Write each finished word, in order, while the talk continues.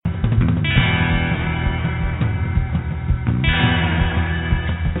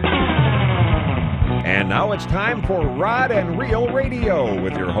And now it's time for Rod and Reel Radio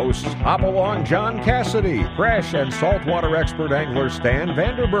with your hosts Hopalong John Cassidy, fresh and saltwater expert angler Stan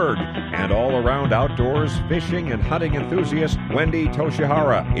Vanderberg, and all-around outdoors fishing and hunting enthusiast Wendy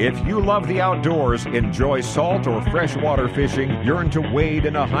Toshihara. If you love the outdoors, enjoy salt or freshwater fishing, yearn to wade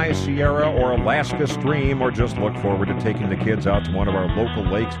in a high Sierra or Alaska stream, or just look forward to taking the kids out to one of our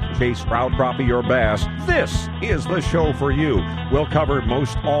local lakes to chase trout, crappie, or bass, this is the show for you. We'll cover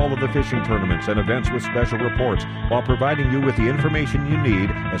most all of the fishing tournaments and events with special reports while providing you with the information you need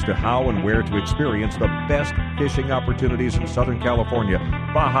as to how and where to experience the best fishing opportunities in Southern California,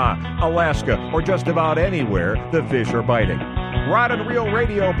 Baja, Alaska, or just about anywhere the fish are biting. Rod and Reel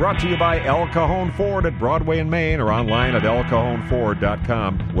Radio brought to you by El Cajon Ford at Broadway and Main, or online at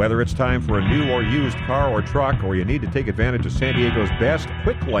elcajonford.com. Whether it's time for a new or used car or truck, or you need to take advantage of San Diego's best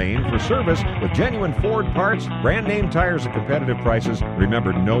quick lane for service with genuine Ford parts, brand name tires at competitive prices,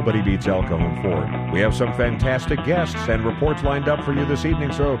 remember, nobody beats El Cajon Ford. We have some fantastic guests and reports lined up for you this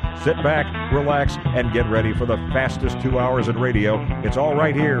evening, so sit back, relax, and get ready for the fastest 2 hours in radio. It's all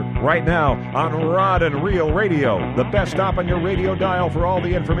right here, right now, on Rod and Reel Radio, the best stop on your radio dial for all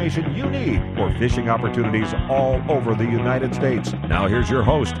the information you need for fishing opportunities all over the United States. Now here's your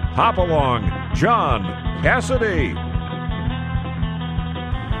host, Hopalong John Cassidy.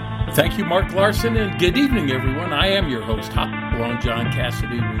 Thank you, Mark Larson, and good evening, everyone. I am your host, Hopalong John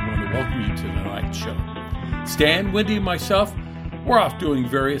Cassidy. We want to welcome you to tonight's show. Stan, Wendy, and myself, we're off doing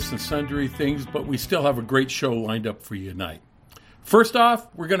various and sundry things, but we still have a great show lined up for you tonight. First off,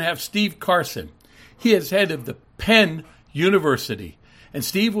 we're going to have Steve Carson. He is head of the Penn University, and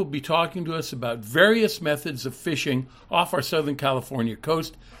Steve will be talking to us about various methods of fishing off our Southern California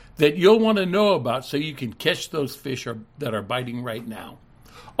coast that you'll want to know about so you can catch those fish that are biting right now.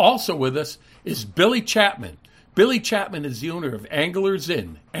 Also with us is Billy Chapman. Billy Chapman is the owner of Anglers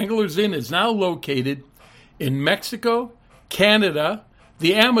Inn. Anglers Inn is now located in Mexico, Canada,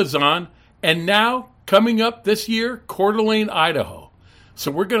 the Amazon, and now, coming up this year, Coeur d'Alene, Idaho.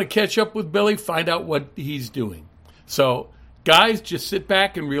 So we're going to catch up with Billy, find out what he's doing. So, guys, just sit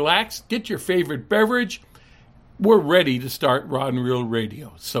back and relax. Get your favorite beverage. We're ready to start Rod and Reel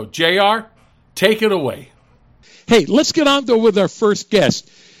Radio. So, JR, take it away. Hey, let's get on, though, with our first guest.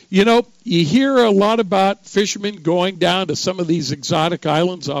 You know, you hear a lot about fishermen going down to some of these exotic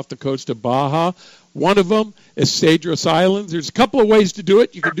islands off the coast of Baja. One of them is Cedros Island. There's a couple of ways to do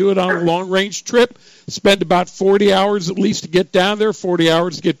it. You can do it on a long-range trip, spend about 40 hours at least to get down there, 40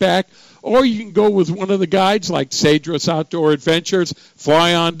 hours to get back. Or you can go with one of the guides like Cedros Outdoor Adventures,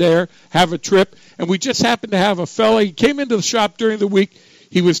 fly on there, have a trip. And we just happened to have a fella. He came into the shop during the week.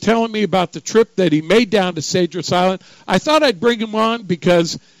 He was telling me about the trip that he made down to Cedros Island. I thought I'd bring him on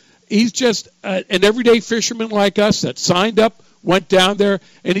because he's just an everyday fisherman like us that signed up, went down there,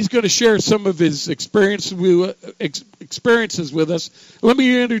 and he's going to share some of his experiences with us. Let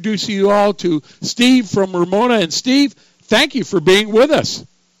me introduce you all to Steve from Ramona. And Steve, thank you for being with us.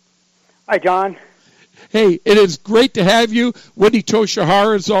 Hi, John. Hey, it is great to have you. Wendy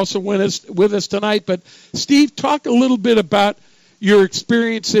Toshihara is also with us tonight. But, Steve, talk a little bit about your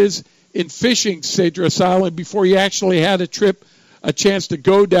experiences in fishing Cedros Island before you actually had a chance to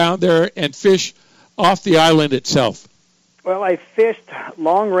go down there and fish off the island itself. Well, I fished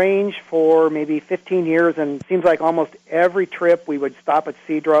long range for maybe 15 years, and it seems like almost every trip we would stop at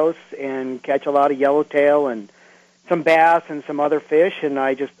Cedros and catch a lot of yellowtail and some bass and some other fish, and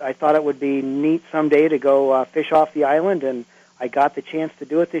I thought it would be neat someday to go fish off the island, and I got the chance to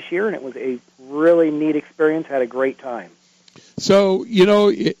do it this year, and it was a really neat experience. Had a great time. So, you know,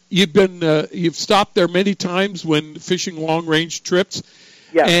 you've stopped there many times when fishing long-range trips,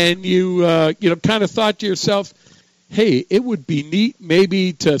 yes. And you kind of thought to yourself, hey, it would be neat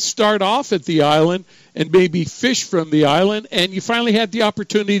maybe to start off at the island and maybe fish from the island, and you finally had the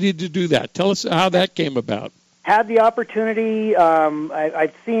opportunity to do that. Tell us how that came about. Had the opportunity.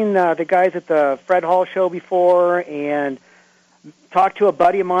 I've seen the guys at the Fred Hall show before and talked to a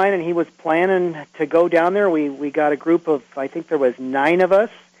buddy of mine, and he was planning to go down there. We got a group of, I think there was 9 of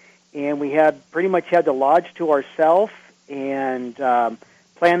us, and we pretty much had the lodge to ourselves and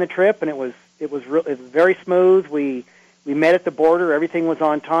planned the trip, and it was very smooth. We met at the border. Everything was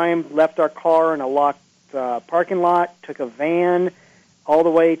on time. Left our car in a locked parking lot. Took a van all the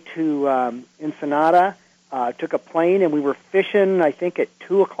way to Ensenada. Took a plane, and we were fishing, I think, at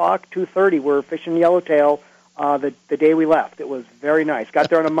 2 o'clock, 2:30. We were fishing yellowtail the day we left. It was very nice. Got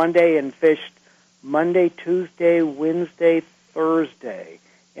there on a Monday and fished Monday, Tuesday, Wednesday, Thursday,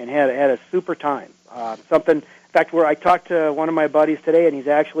 and had a super time. In fact, where I talked to one of my buddies today, and he's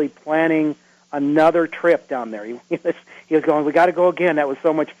actually planning another trip down there. He was going, we got to go again. That was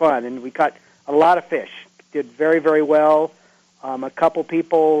so much fun. And we caught a lot of fish. Did very, very well. A couple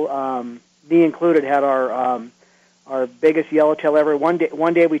people, me included, had our biggest yellowtail ever. One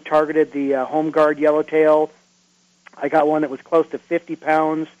day we targeted the home guard yellowtail. I got one that was close to 50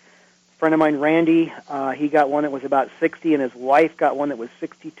 pounds. A friend of mine, Randy, he got one that was about 60, and his wife got one that was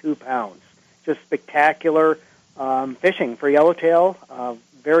 62 pounds. Just spectacular fishing for yellowtail.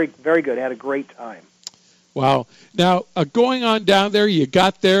 Very, very good. Had a great time. Wow. Now, going on down there, you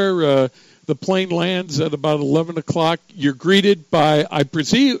got there, the plane lands at about 11 o'clock. You're greeted by, I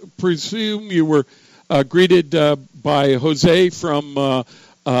presume you were greeted by Jose from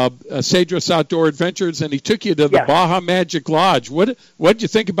Cedros Outdoor Adventures, and he took you to the Baja Magic Lodge. What did you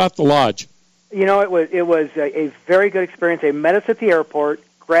think about the lodge? You know, it was a very good experience. They met us at the airport,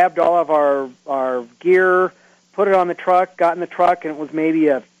 grabbed all of our gear, put it on the truck, got in the truck, and it was maybe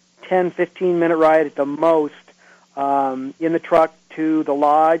a 10, 15-minute ride at the most in the truck to the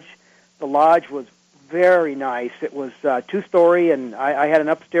lodge. The lodge was very nice. It was 2-story, and I had an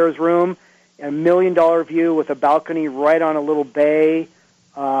upstairs room and $1 million view with a balcony right on a little bay.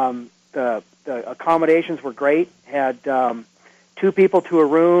 The accommodations were great. Had 2 people to a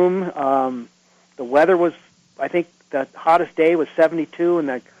room. The weather was, I think, the hottest day was 72, and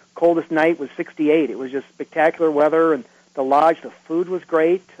the coldest night was 68. It was just spectacular weather, and the lodge, the food was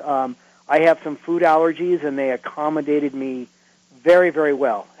great. I have some food allergies, and they accommodated me very, very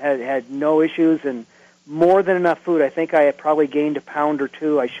well. Had no issues, and more than enough food. I think I had probably gained a pound or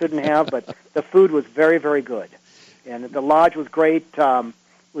 2. I shouldn't have, but the food was very, very good. And the lodge was great.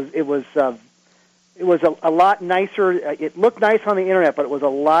 It was a lot nicer. It looked nice on the internet, but it was a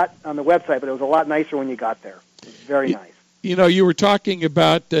lot on the website, but it was a lot nicer when you got there. It was very nice. You know, you were talking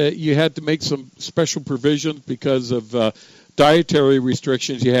about you had to make some special provisions because of dietary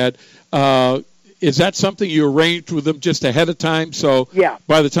restrictions you had. Is that something you arranged with them just ahead of time? So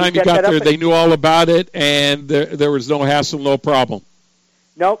by the time you got there, they knew all about it, and there was no hassle, no problem.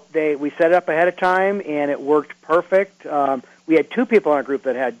 Nope. We set it up ahead of time, and it worked perfect. We had 2 people in our group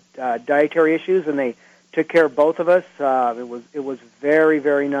that had dietary issues, and they took care of both of us. It was very,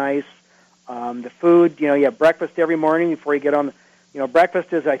 very nice. The food, you have breakfast every morning before you get on.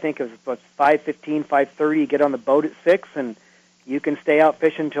 Breakfast is, I think, it was 5:15, 5:30. You get on the boat at 6, and you can stay out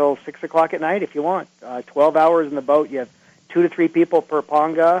fishing until 6 o'clock at night if you want. 12 hours in the boat. You have 2 to 3 people per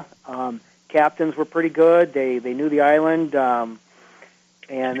ponga. Captains were pretty good. They knew the island,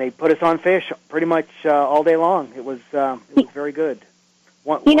 and they put us on fish pretty much all day long. It was very good.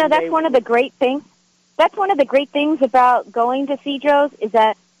 That's one of the great things. That's one of the great things about going to Cedros is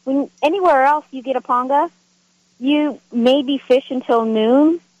that when anywhere else you get a ponga, you maybe fish until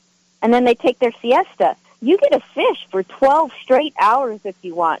noon, and then they take their siesta. You get a fish for 12 straight hours if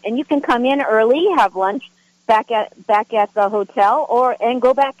you want, and you can come in early, have lunch back at the hotel, and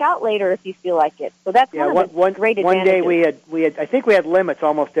go back out later if you feel like it. So that's one of the great advantages. One day we had I think we had limits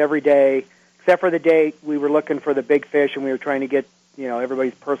almost every day, except for the day we were looking for the big fish and we were trying to get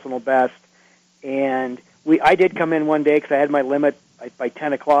everybody's personal best. And I did come in one day because I had my limit by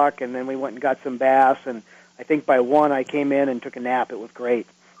 10 o'clock, and then we went and got some bass, and I think by 1 I came in and took a nap. It was great.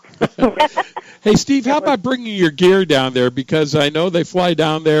 Hey, Steve, how about bringing your gear down there? Because I know they fly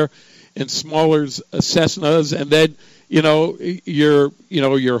down there in smaller Cessnas, and then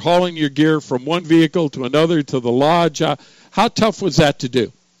you're hauling your gear from one vehicle to another to the lodge. How tough was that to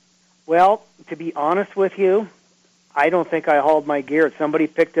do? Well, to be honest with you, I don't think I hauled my gear. Somebody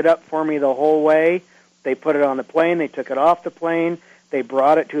picked it up for me the whole way. They put it on the plane. They took it off the plane. They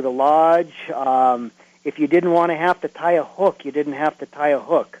brought it to the lodge. If you didn't want to have to tie a hook, you didn't have to tie a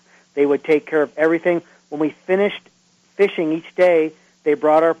hook. They would take care of everything. When we finished fishing each day, they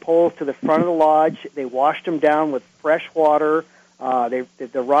brought our poles to the front of the lodge. They washed them down with fresh water.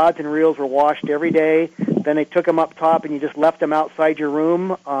 The rods and reels were washed every day. Then they took them up top, and you just left them outside your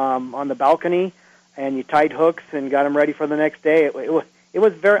room on the balcony, and you tied hooks and got them ready for the next day. It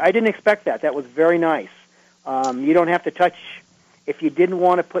was very. I didn't expect that. That was very nice. You don't have to touch. If you didn't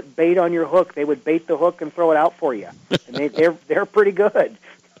want to put bait on your hook, they would bait the hook and throw it out for you. And they're pretty good.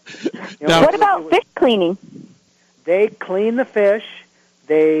 What about fish cleaning? They clean the fish.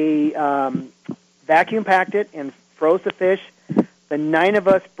 They vacuum packed it and froze the fish. The 9 of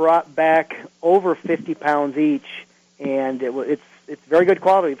us brought back over 50 pounds each, and it's very good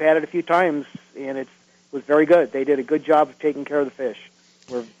quality. We've had it a few times, and it was very good. They did a good job of taking care of the fish.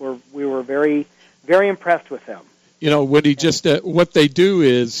 We were very, very impressed with them. Woody, just what they do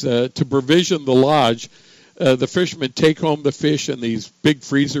is to provision the lodge, the fishermen take home the fish in these big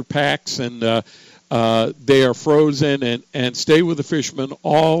freezer packs, and they are frozen and stay with the fishermen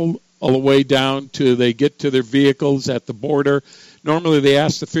all all the way down to they get to their vehicles at the border. Normally they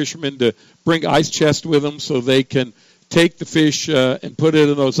ask the fishermen to bring ice chests with them so they can take the fish and put it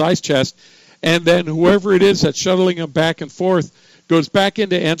in those ice chests. And then whoever it is that's shuttling them back and forth goes back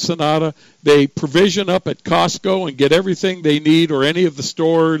into Ensenada. They provision up at Costco and get everything they need, or any of the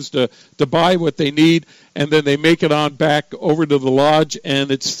stores to buy what they need, and then they make it on back over to the lodge. And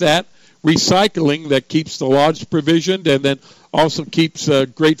it's that recycling that keeps the lodge provisioned and then also keeps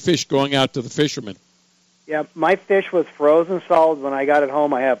great fish going out to the fishermen. Yeah, my fish was frozen solid when I got it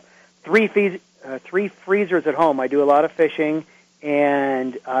home. I have three freezers at home. I do a lot of fishing,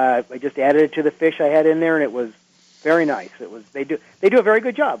 and I just added it to the fish I had in there, and it was very nice. They do a very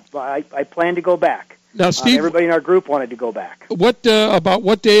good job. I plan to go back. Now, Steve, everybody in our group wanted to go back. About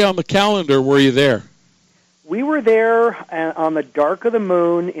what day on the calendar were you there? We were there on the dark of the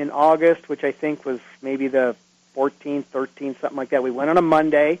moon in August, which I think was maybe the 14th, 13th, something like that. We went on a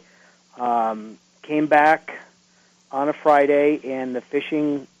Monday, came back on a Friday, and the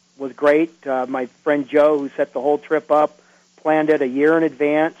fishing was great. My friend Joe, who set the whole trip up, planned it a year in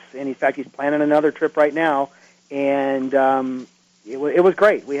advance, and in fact, he's planning another trip right now. And it was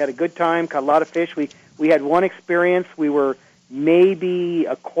great. We had a good time, caught a lot of fish. We had one experience. We were maybe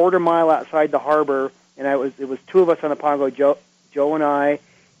a quarter mile outside the harbor, and it was two of us on the Pongo, Joe and I,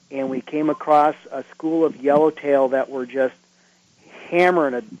 and we came across a school of yellowtail that were just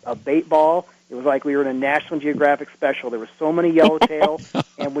hammering a bait ball. It was like we were in a National Geographic special. There were so many yellowtail,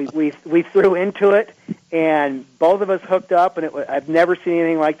 and we threw into it, and both of us hooked up, and I've never seen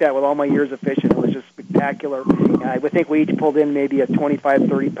anything like that with all my years of fishing. It was just spectacular. And I would think we each pulled in maybe a 25,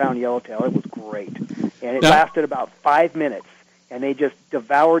 30-pound yellowtail. It was great. And it lasted about 5 minutes, and they just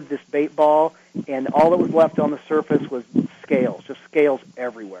devoured this bait ball, and all that was left on the surface was scales, just scales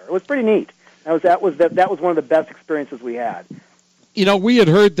everywhere. It was pretty neat. That was one of the best experiences we had. You know, we had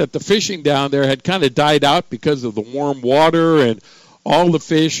heard that the fishing down there had kind of died out because of the warm water, and all the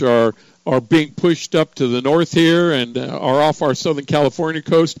fish are being pushed up to the north here and are off our Southern California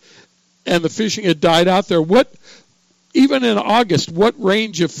coast, and the fishing had died out there. Even in August, what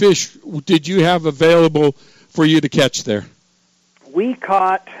range of fish did you have available for you to catch there? We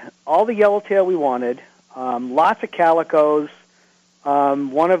caught all the yellowtail we wanted, lots of calicos.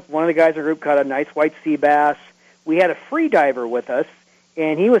 One of the guys in the group caught a nice white sea bass. We had a free diver with us,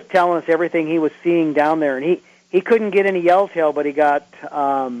 and he was telling us everything he was seeing down there. And he couldn't get any yellowtail, but he got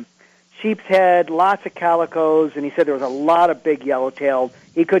sheep's head, lots of calicos, and he said there was a lot of big yellowtail.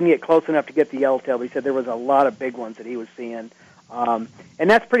 He couldn't get close enough to get the yellowtail, but he said there was a lot of big ones that he was seeing. And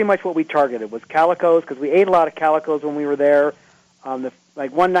that's pretty much what we targeted, was calicos, because we ate a lot of calicos when we were there.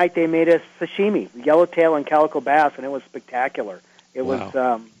 Like one night they made us sashimi, yellowtail and calico bass, and it was spectacular. It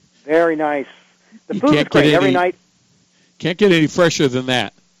was very nice. The food was great every night. Can't get any fresher than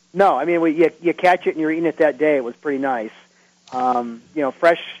that. No, I mean, you catch it and you're eating it that day. It was pretty nice.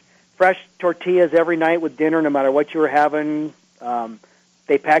 Fresh tortillas every night with dinner, no matter what you were having.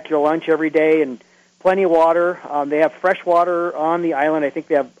 They pack your lunch every day, and plenty of water. They have fresh water on the island. I think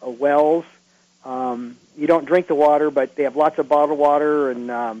they have wells. You don't drink the water, but they have lots of bottled water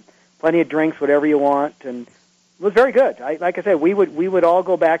and plenty of drinks, whatever you want. And it was very good. Like I said, we would all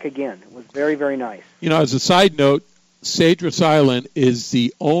go back again. It was very, very nice. You know, as a side note, Cedros Island is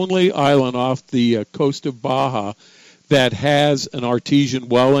the only island off the coast of Baja that has an artesian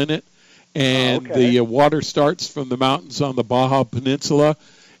well in it. And the water starts from the mountains on the Baja Peninsula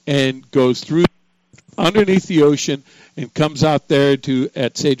and goes through underneath the ocean and comes out there at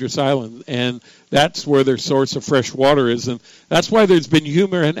Cedros Island. And that's where their source of fresh water is. And that's why there's been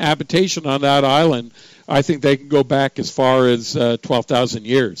human habitation on that island. I think they can go back as far as 12,000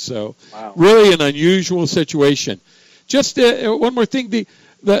 years. So really an unusual situation. Just one more thing. The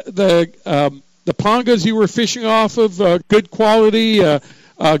pongas you were fishing off of, good quality,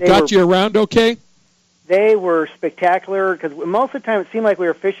 got you around okay? They were spectacular, because most of the time it seemed like we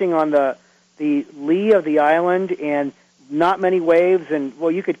were fishing on the lee of the island and not many waves, and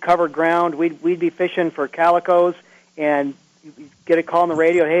you could cover ground. We'd be fishing for calicos and get a call on the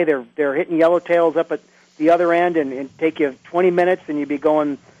radio, hey, they're hitting yellowtails up at the other end, and take you 20 minutes, and you'd be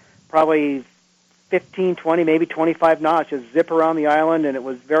going probably 15, 20, maybe 25 knots, just zip around the island, and it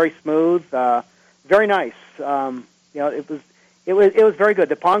was very smooth, very nice. It was very good.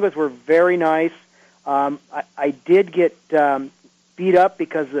 The pongas were very nice. I did get beat up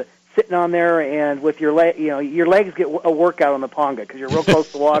because sitting on there and with your legs get a workout on the ponga because you're real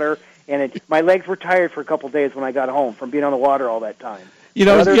close to water, and my legs were tired for a couple of days when I got home from being on the water all that time.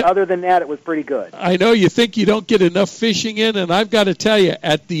 Other than that, it was pretty good. I know you think you don't get enough fishing in, and I've got to tell you,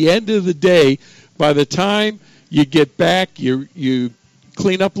 at the end of the day, by the time you get back, you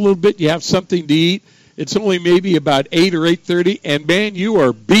clean up a little bit, you have something to eat. It's only maybe about 8 or 8:30, and, man, you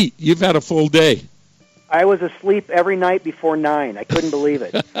are beat. You've had a full day. I was asleep every night before 9. I couldn't believe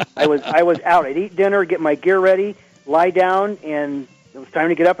it. I was out. I'd eat dinner, get my gear ready, lie down, and it was time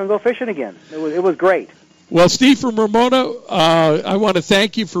to get up and go fishing again. It was great. Well, Steve from Ramona, I want to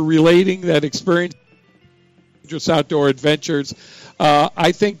thank you for relating that experience, Dangerous Outdoor Adventures.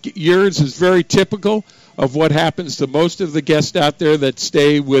 I think yours is very typical of what happens to most of the guests out there that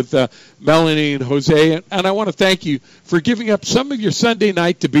stay with Melanie and Jose. And I want to thank you for giving up some of your Sunday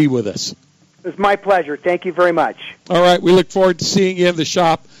night to be with us. It was my pleasure. Thank you very much. All right. We look forward to seeing you in the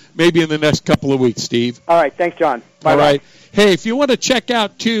shop maybe in the next couple of weeks, Steve. All right. Thanks, John. Bye-bye. All right. Hey, if you want to check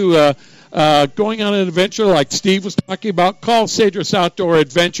out, too, going on an adventure like Steve was talking about, call Cedros Outdoor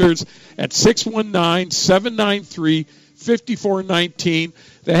Adventures at 619-793-5419.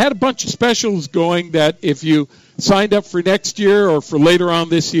 They had a bunch of specials going that if you signed up for next year or for later on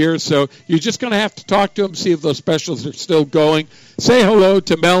this year, so you're just going to have to talk to them, see if those specials are still going. Say hello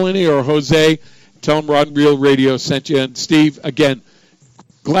to Melanie or Jose. Tell them Rod and Reel Radio sent you. And Steve, again,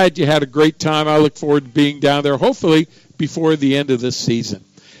 glad you had a great time. I look forward to being down there, hopefully before the end of this season.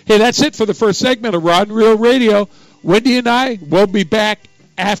 Hey, that's it for the first segment of Rod and Reel Radio. Wendy and I will be back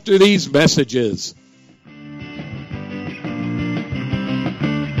after these messages.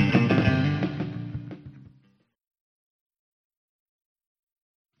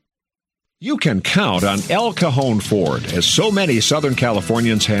 You can count on El Cajon Ford, as so many Southern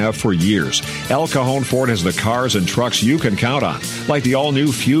Californians have for years. El Cajon Ford has the cars and trucks you can count on, like the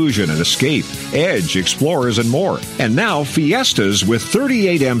all-new Fusion and Escape, Edge, Explorers, and more. And now Fiestas with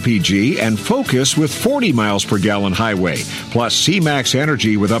 38 mpg and Focus with 40 miles per gallon highway, plus C-Max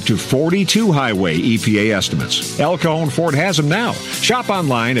Energy with up to 42 highway EPA estimates. El Cajon Ford has them now. Shop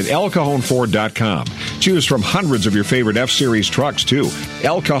online at elcajonford.com. Choose from hundreds of your favorite F-Series trucks, too.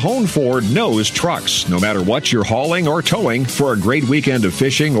 El Cajon Ford knows trucks, no matter what you're hauling or towing, for a great weekend of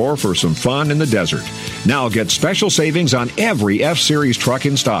fishing or for some fun in the desert. Now get special savings on every F-Series truck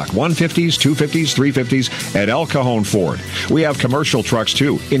in stock, 150s, 250s, 350s at El Cajon Ford. We have commercial trucks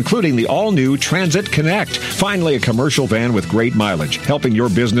too, including the all-new Transit Connect. Finally, a commercial van with great mileage, helping your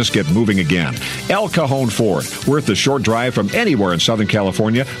business get moving again. El Cajon Ford, worth the short drive from anywhere in Southern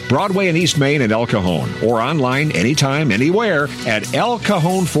California, Broadway and East Main in El Cajon, or online anytime, anywhere at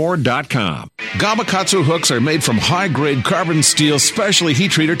elcajonford.com. Gamakatsu hooks are made from high-grade carbon steel specially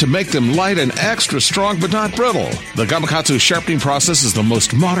heat-treated to make them light and extra strong but not brittle. The Gamakatsu sharpening process is the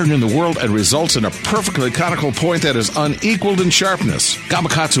most modern in the world and results in a perfectly conical point that is unequaled in sharpness.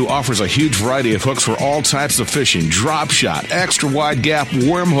 Gamakatsu offers a huge variety of hooks for all types of fishing: drop shot, extra wide gap,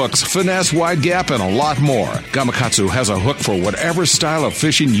 worm hooks, finesse wide gap, and a lot more. Gamakatsu has a hook for whatever style of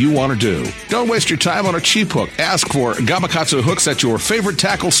fishing you want to do. Don't waste your time on a cheap hook. Ask for Gamakatsu hooks at your favorite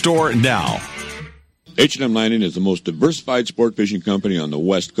tackle store now. H&M Landing is the most diversified sport fishing company on the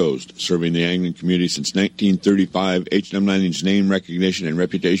West Coast. Serving the angling community since 1935, H&M Landing's name recognition and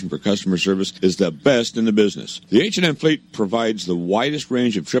reputation for customer service is the best in the business. The H&M fleet provides the widest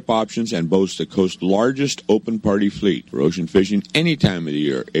range of trip options and boasts the coast's largest open party fleet. For ocean fishing any time of the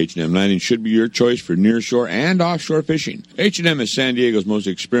year, H&M Landing should be your choice for nearshore and offshore fishing. H&M is San Diego's most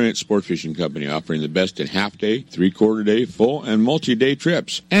experienced sport fishing company, offering the best in half-day, three-quarter-day, full, and multi-day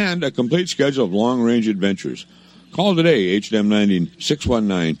trips, and a complete schedule of long-range adventures. Call today, H&M Landing,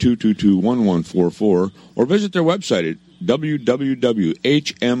 619-222-1144, or visit their website at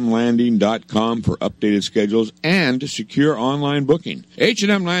www.hmlanding.com for updated schedules and secure online booking.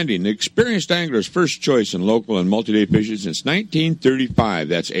 H&M Landing, the experienced angler's first choice in local and multi-day fishing since 1935.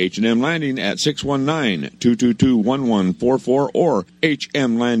 That's H&M Landing at 619-222-1144 or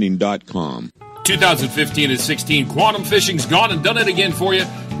hmlanding.com. 2015 and 16, Quantum Fishing's gone and done it again for you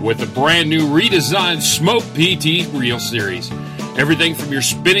with the brand new redesigned Smoke PT Reel Series. Everything from your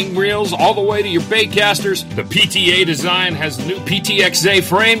spinning reels all the way to your bait casters, the PTA design has the new PTXA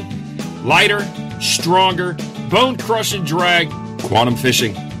frame, lighter, stronger, bone-crushing drag. Quantum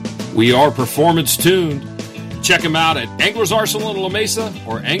Fishing. We are performance tuned. Check them out at Anglers Arsenal in La Mesa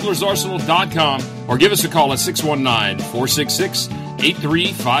or anglersarsenal.com or give us a call at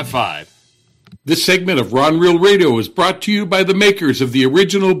 619-466-8355. This segment of Rod and Reel Radio is brought to you by the makers of the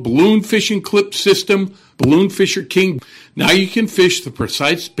original balloon fishing clip system, Balloon Fisher King. Now you can fish the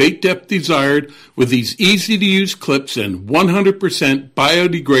precise bait depth desired with these easy-to-use clips and 100%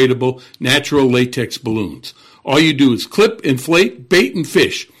 biodegradable natural latex balloons. All you do is clip, inflate, bait, and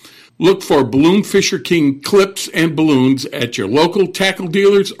fish. Look for Balloon Fisher King clips and balloons at your local tackle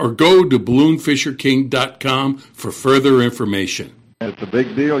dealers or go to balloonfisherking.com for further information. It's a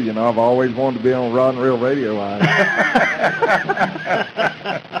big deal, you know. I've always wanted to be on Rod and Reel Radio. I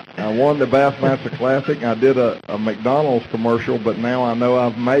won the Bassmaster Classic. I did a McDonald's commercial, but now I know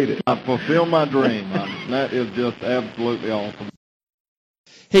I've made it. I fulfilled my dream. That is just absolutely awesome.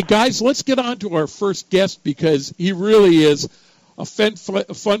 Hey, guys, let's get on to our first guest because he really is a fun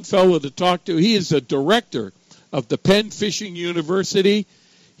fellow to talk to. He is a director of the Penn Fishing University.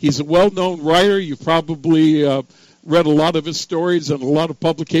 He's a well-known writer. You've probably read a lot of his stories in a lot of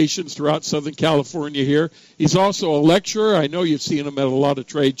publications throughout Southern California here. He's also a lecturer. I know you've seen him at a lot of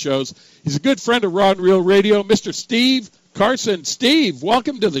trade shows. He's a good friend of Rod and Reel Radio, Mr. Steve Carson. Steve,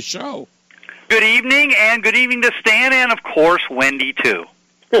 welcome to the show. Good evening, and good evening to Stan, and, of course, Wendy, too.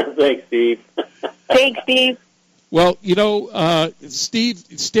 Thanks, Steve. Thanks, Steve. Well, you know, Steve,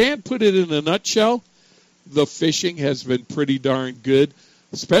 Stan put it in a nutshell. The fishing has been pretty darn good,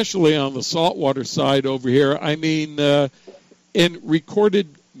 especially on the saltwater side over here. I mean, in recorded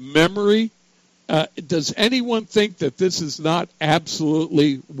memory, does anyone think that this is not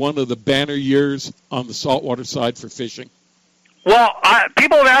absolutely one of the banner years on the saltwater side for fishing? Well,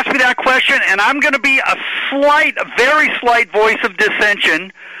 people have asked me that question, and I'm going to be a very slight voice of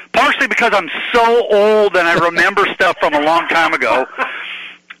dissension, partially because I'm so old and I remember stuff from a long time ago.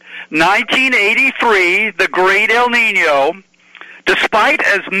 1983, the Great El Nino. Despite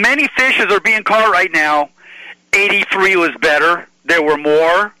as many fish as are being caught right now, 83 was better. There were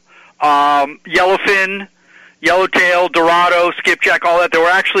more. Yellowfin, yellowtail, dorado, skipjack, all that. There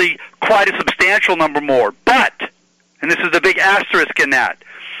were actually quite a substantial number more. But, and this is the big asterisk in that,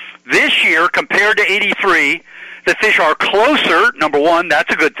 this year, compared to 83, the fish are closer, number one,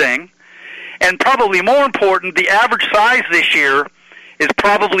 that's a good thing. And probably more important, the average size this year is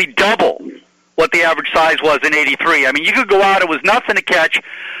probably double what the average size was in 83. I mean, you could go out, it was nothing to catch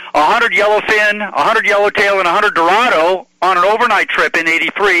 100 yellowfin, 100 yellowtail, and 100 dorado on an overnight trip in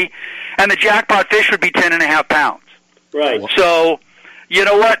 83, and the jackpot fish would be 10.5 pounds. Right. So, you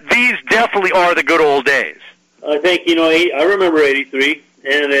know what? These definitely are the good old days. I think, you know, I remember 83,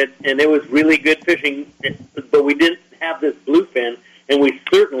 and it was really good fishing, but we didn't have this bluefin, and we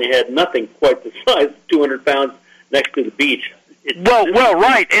certainly had nothing quite the size of 200 pounds next to the beach. Well,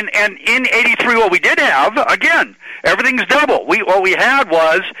 right, and in 83, what we did have, again, everything's double. What we had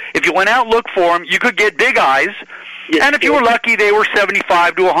was, if you went out and looked for them, you could get big eyes, and if you were lucky, they were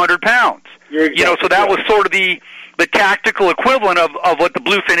 75 to 100 pounds. You know, so that was sort of the tactical equivalent of what the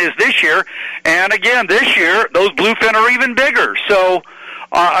bluefin is this year. And again, this year, those bluefin are even bigger. So,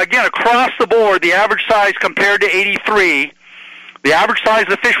 again, across the board, the average size compared to 83, the average size of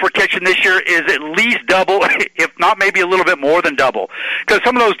the fish we're catching this year is at least double, if not maybe a little bit more than double. Because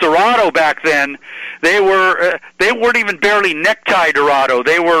some of those dorado back then, they weren't even barely necktie dorado.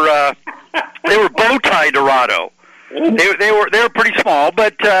 They were bow tie dorado. They were pretty small.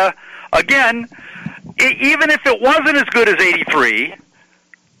 But again, even if it wasn't as good as 83,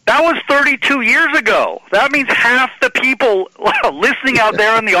 that was 32 years ago. That means half the people listening out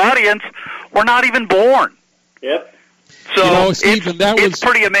there in the audience were not even born. Yep. So, you know, Stephen, it's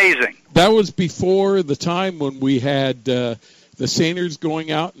pretty amazing. That was before the time when we had the seiners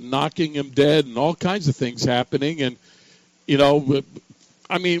going out and knocking them dead and all kinds of things happening. And, you know,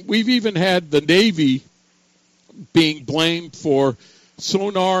 I mean, we've even had the Navy being blamed for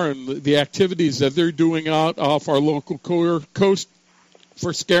sonar and the activities that they're doing out off our local coast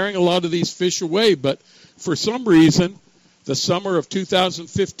for scaring a lot of these fish away. But for some reason, the summer of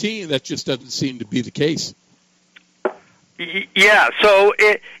 2015, that just doesn't seem to be the case. Yeah, so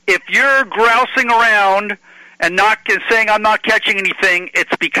if you're grousing around and not saying I'm not catching anything,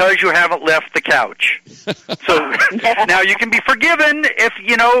 it's because you haven't left the couch. So now you can be forgiven if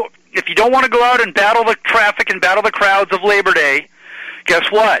you don't want to go out and battle the traffic and battle the crowds of Labor Day.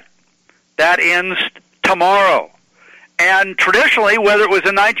 Guess what? That ends tomorrow. And traditionally, whether it was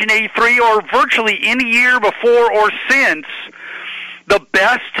in 1983 or virtually any year before or since, the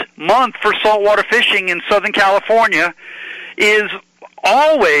best month for saltwater fishing in Southern California is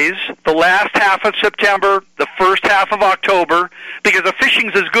always the last half of September, the first half of October, because the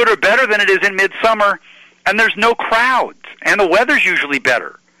fishing's as good or better than it is in midsummer, and there's no crowds, and the weather's usually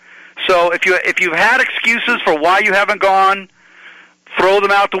better. So if you've had excuses for why you haven't gone, throw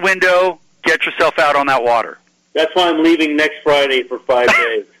them out the window, get yourself out on that water. That's why I'm leaving next Friday for 5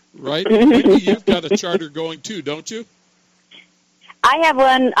 days. Right. You've got a charter going too, don't you? I have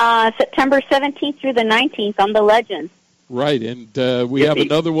one September 17th through the 19th on the Legend. Right, and we have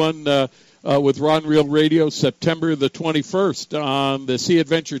another one with Rod and Reel Radio September the 21st on the Sea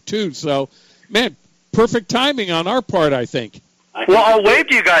Adventure 2. So, man, perfect timing on our part, I think. Well, I'll wave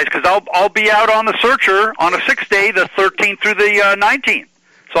to you guys because I'll be out on the Searcher on a 6-day, the 13th through the 19th.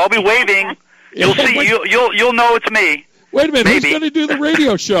 So I'll be waving. You'll see. You'll know it's me. Wait a minute. Maybe. Who's going to do the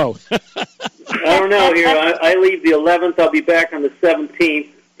radio show? I don't know. Here, I leave the 11th. I'll be back on the 17th.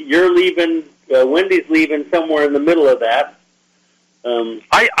 You're leaving. Wendy's leaving somewhere in the middle of that.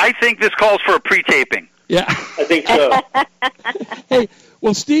 I think this calls for a pre-taping. Yeah, I think so. Hey,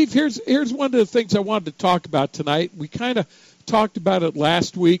 well, Steve, here's one of the things I wanted to talk about tonight. We kind of talked about it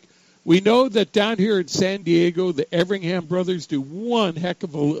last week. We know that down here in San Diego, the Everingham brothers do one heck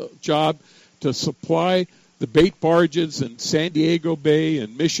of a job to supply the bait barges in San Diego Bay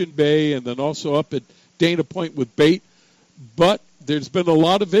and Mission Bay, and then also up at Dana Point with bait. But there's been a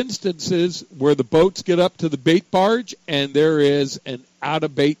lot of instances where the boats get up to the bait barge and there is an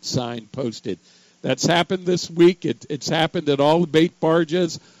out-of-bait sign posted. That's happened this week. It's happened at all the bait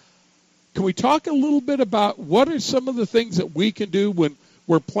barges. Can we talk a little bit about what are some of the things that we can do when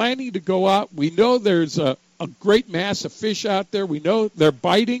we're planning to go out? We know there's a great mass of fish out there. We know they're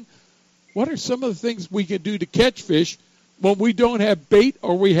biting. What are some of the things we can do to catch fish when we don't have bait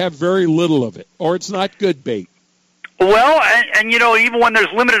or we have very little of it or it's not good bait? Well, and even when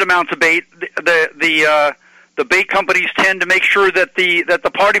there's limited amounts of bait, the bait companies tend to make sure that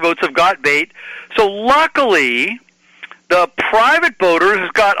the party boats have got bait. So luckily, the private boaters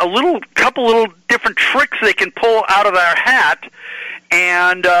have got couple little different tricks they can pull out of their hat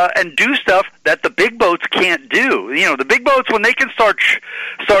and do stuff that the big boats can't do. The big boats, when they can start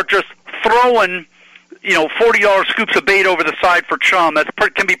just throwing $40 scoops of bait over the side for chum,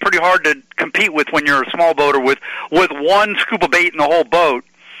 can be pretty hard to compete with when you're a small boater with one scoop of bait in the whole boat.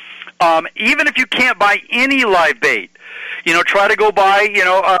 Even if you can't buy any live bait, try to go buy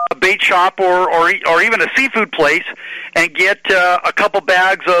a bait shop or even a seafood place and get a couple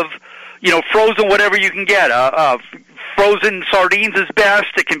bags of frozen whatever you can get. Frozen sardines is best.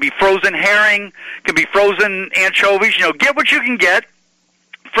 It can be frozen herring, it can be frozen anchovies. Get what you can get.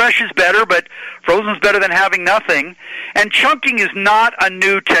 Fresh is better, but frozen is better than having nothing. And chunking is not a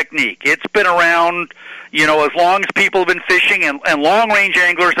new technique. It's been around, as long as people have been fishing, and long-range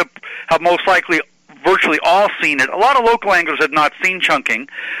anglers have most likely virtually all seen it. A lot of local anglers have not seen chunking,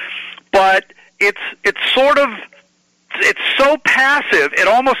 but it's so passive, it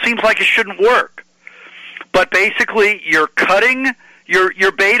almost seems like it shouldn't work. But basically, you're cutting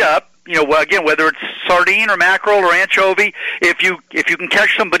your bait up. Again, whether it's sardine or mackerel or anchovy, if you can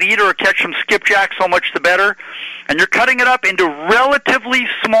catch some bonita or catch some skipjack, so much the better. And you're cutting it up into relatively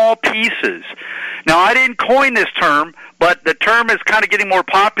small pieces. Now, I didn't coin this term, but the term is kind of getting more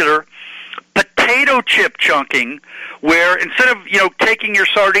popular. Potato chip chunking, where instead of taking your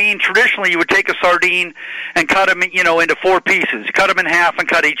sardine, traditionally you would take a sardine and cut them into 4 pieces. Cut them in half and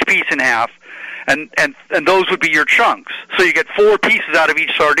cut each piece in half. And those would be your chunks. So you get 4 pieces out of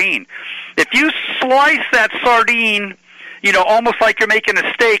each sardine. If you slice that sardine, almost like you're making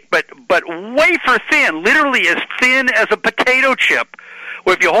a steak, but wafer thin, literally as thin as a potato chip,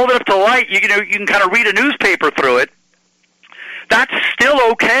 where if you hold it up to light, you can kind of read a newspaper through it, that's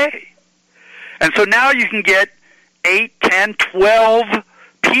still okay. And so now you can get 8, 10, 12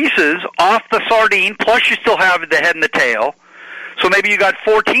 pieces off the sardine, plus you still have the head and the tail. So maybe you got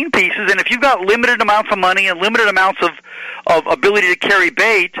 14 pieces, and if you've got limited amounts of money and limited amounts of ability to carry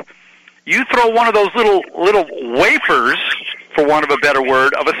bait, you throw one of those little wafers, for want of a better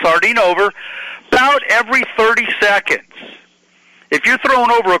word, of a sardine over about every 30 seconds. If you're throwing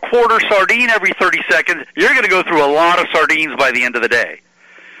over a quarter sardine every 30 seconds, you're going to go through a lot of sardines by the end of the day.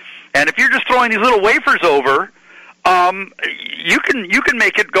 And if you're just throwing these little wafers over, you can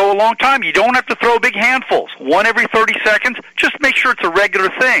make it go a long time. You don't have to throw big handfuls. One every 30 seconds. Just make sure it's a regular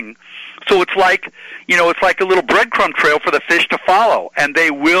thing. So it's like a little breadcrumb trail for the fish to follow, and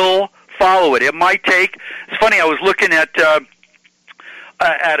they will follow it. It might take. It's funny. I was looking at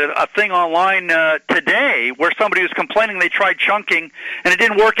a thing online today where somebody was complaining they tried chunking and it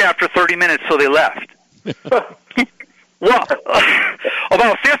didn't work after 30 minutes, so they left. Well,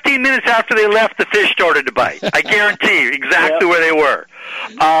 about 15 minutes after they left, the fish started to bite. I guarantee you exactly where they were.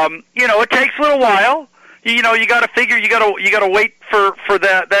 It takes a little while. You got to figure you got to wait for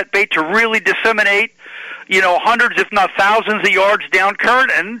that bait to really disseminate. Hundreds, if not thousands, of yards down current,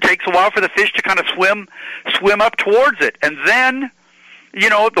 and it takes a while for the fish to kind of swim up towards it. And then,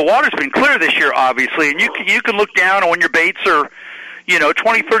 the water's been clear this year, obviously, and you can look down, and when your baits are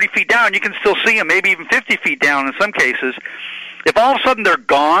 20, 30 feet down, you can still see them, maybe even 50 feet down in some cases. If all of a sudden they're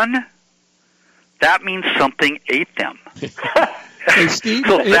gone, that means something ate them. Hey, Steve,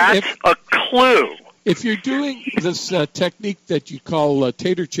 so that's a clue. If you're doing this technique that you call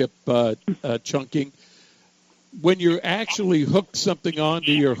tater chip chunking, when you actually hook something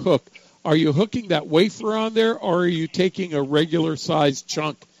onto your hook, are you hooking that wafer on there, or are you taking a regular-sized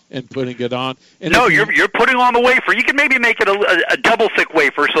chunk and putting it on? And no, you're putting on the wafer. You can maybe make it a double-thick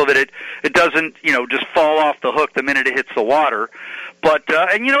wafer so that it doesn't, just fall off the hook the minute it hits the water. But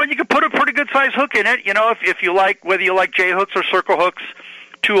and you can put a pretty good-sized hook in it. If you like, whether you like J hooks or circle hooks,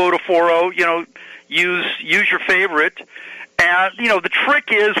 2.0 to 4.0, use your favorite. And, the trick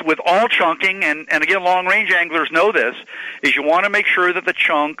is with all chunking, and again, long-range anglers know this, is you want to make sure that the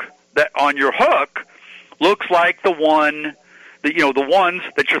chunk that on your hook looks like the one, the ones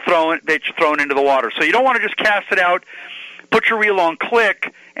that you're throwing into the water. So you don't want to just cast it out, put your reel on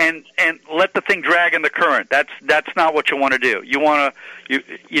click, and let the thing drag in the current. That's not what you want to do. You want to,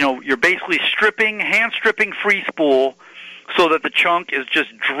 you're basically hand stripping free spool, so that the chunk is just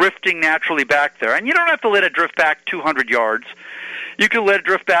drifting naturally back there. And you don't have to let it drift back 200 yards. You can let it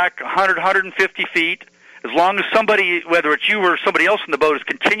drift back 100, 150 feet, as long as somebody, whether it's you or somebody else in the boat, is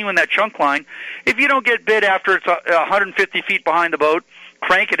continuing that chunk line. If you don't get bit after it's 150 feet behind the boat,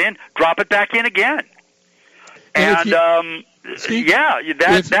 crank it in, drop it back in again. And,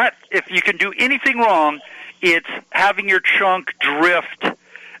 if you can do anything wrong, it's having your chunk drift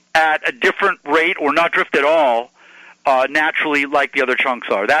at a different rate or not drift at all, naturally, like the other chunks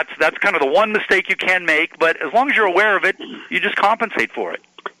are. That's kind of the one mistake you can make, but as long as you're aware of it, you just compensate for it.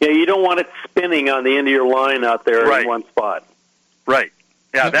 Yeah, you don't want it spinning on the end of your line out there in one spot. Right.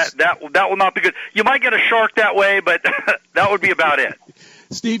 Yeah, that will not be good. You might get a shark that way, but that would be about it.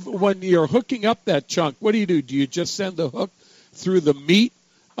 Steve, when you're hooking up that chunk, what do? Do you just send the hook through the meat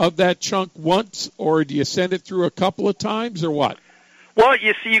of that chunk once, or do you send it through a couple of times, or what? Well,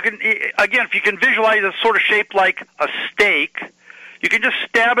 you see, you can, again, if you can visualize it sort of shaped like a steak, you can just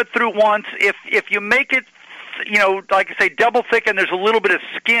stab it through once. If you make it, like I say, double thick and there's a little bit of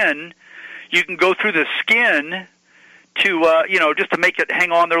skin, you can go through the skin to, just to make it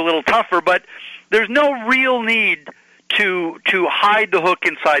hang on there a little tougher. But there's no real need to hide the hook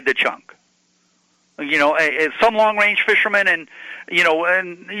inside the chunk. Some long-range fishermen and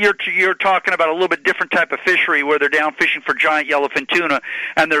you're talking about a little bit different type of fishery where they're down fishing for giant yellowfin tuna,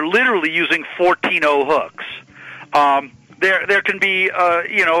 and they're literally using 14.0 hooks. There can be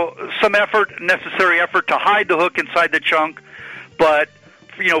some necessary effort to hide the hook inside the chunk, but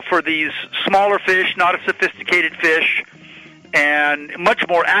for these smaller fish, not as sophisticated fish, and much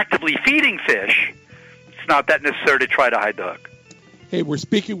more actively feeding fish, it's not that necessary to try to hide the hook. Hey, we're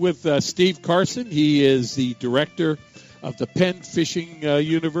speaking with Steve Carson. He is the director of the Penn Fishing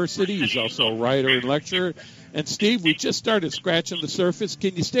University. He's also a writer and lecturer. And, Steve, we just started scratching the surface.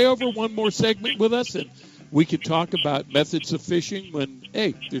 Can you stay over one more segment with us, and we can talk about methods of fishing when,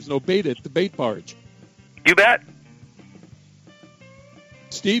 hey, there's no bait at the bait barge? You bet.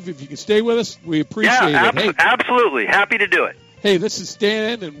 Steve, if you can stay with us, we appreciate it. Hey, absolutely. Happy to do it. Hey, this is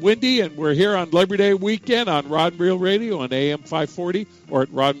Stan and Wendy, and we're here on Labor Day weekend on Rod and Reel Radio on AM 540 or at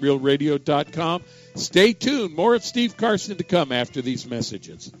rodandreelradio.com. Stay tuned. More of Steve Carson to come after these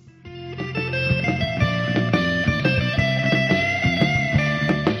messages.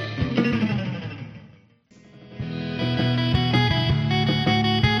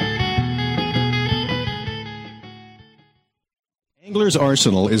 Angler's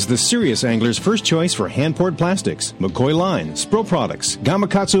Arsenal is the serious angler's first choice for hand-poured plastics, McCoy line, Spro products,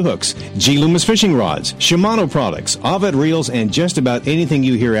 Gamakatsu hooks, G Loomis fishing rods, Shimano products, Avet reels, and just about anything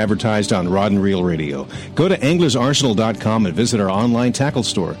you hear advertised on Rod and Reel Radio. Go to anglersarsenal.com and visit our online tackle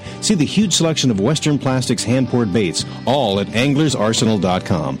store. See the huge selection of Western Plastics hand-poured baits, all at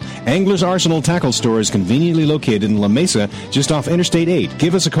anglersarsenal.com. Angler's Arsenal Tackle Store is conveniently located in La Mesa, just off Interstate 8.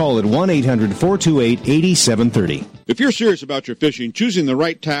 Give us a call at 1-800-428-8730. If you're serious about your fishing, choosing the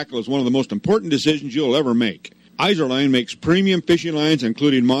right tackle is one of the most important decisions you'll ever make. Izorline makes premium fishing lines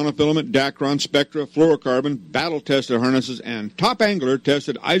including monofilament, Dacron, Spectra, fluorocarbon, battle-tested harnesses, and top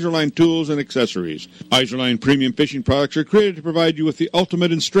angler-tested Izorline tools and accessories. Izorline premium fishing products are created to provide you with the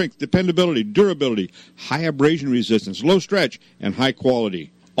ultimate in strength, dependability, durability, high abrasion resistance, low stretch, and high quality.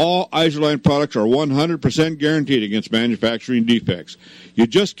 All Izorline products are 100% guaranteed against manufacturing defects. You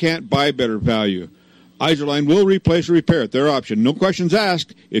just can't buy better value. Izorline will replace or repair at their option. No questions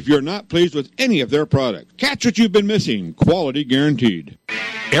asked if you're not pleased with any of their products. Catch what you've been missing. Quality guaranteed.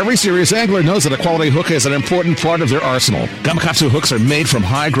 Every serious angler knows that a quality hook is an important part of their arsenal. Gamakatsu hooks are made from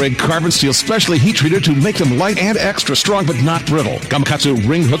high-grade carbon steel specially heat-treated to make them light and extra strong but not brittle. Gamakatsu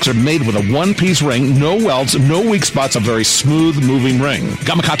ring hooks are made with a one-piece ring, no welds, no weak spots, a very smooth moving ring.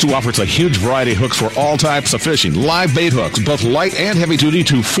 Gamakatsu offers a huge variety of hooks for all types of fishing. Live bait hooks, both light and heavy-duty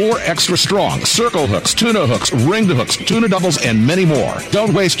to 4 extra strong. Circle hooks, hooks, tuna hooks, ringed hooks, tuna doubles, and many more.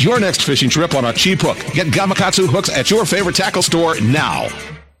 Don't waste your next fishing trip on a cheap hook. Get Gamakatsu hooks at your favorite tackle store now.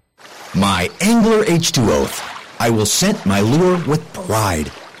 My Angler H2 oath. I will scent my lure with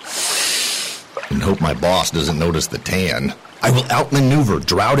pride. And hope my boss doesn't notice the tan. I will outmaneuver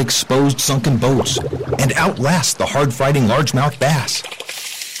drought-exposed sunken boats and outlast the hard-fighting largemouth bass.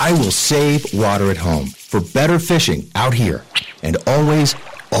 I will save water at home for better fishing out here and always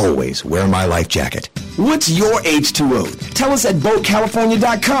wear my life jacket. What's your H2 oath? Tell us at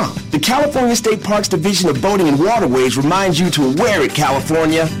BoatCalifornia.com. The California State Parks Division of Boating and Waterways reminds you to wear it,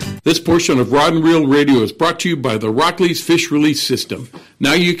 California. This portion of Rod and Reel Radio is brought to you by the Rockley's Fish Release System.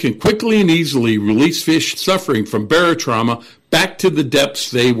 Now you can quickly and easily release fish suffering from barotrauma back to the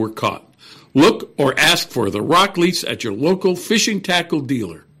depths they were caught. Look or ask for the Rockley's at your local fishing tackle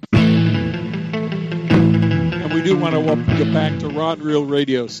dealer. And we do want to welcome you back to Rod and Reel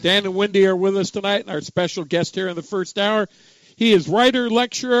Radio. Stan and Wendy are with us tonight, and our special guest here in the first hour. He is writer,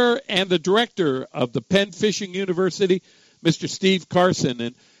 lecturer, and the director of the Penn Fishing University, Mr. Steve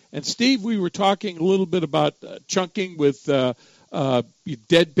Carson. And Steve, we were talking a little bit about chunking with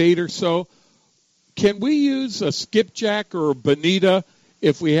dead bait or so. Can we use a skipjack or a bonita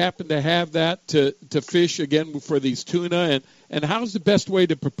if we happen to have that to fish again for these tuna? And how's the best way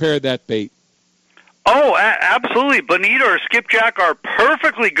to prepare that bait? Oh, absolutely. Bonita or skipjack are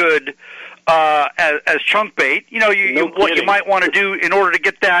perfectly good as chunk bait. You know, what you might want to do in order to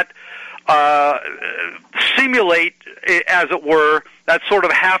get that simulate, as it were, that sort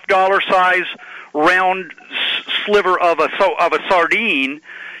of $half size round sliver of a sardine.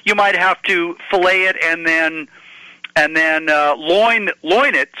 You might have to fillet it and then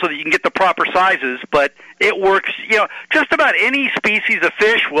loin it so that you can get the proper sizes. But it works. You know, just about any species of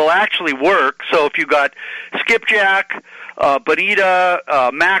fish will actually work. So if you got skipjack,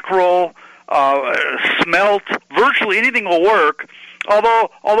 bonita, mackerel, smelt, virtually anything will work. Although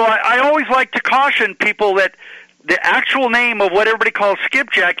I always like to caution people that the actual name of what everybody calls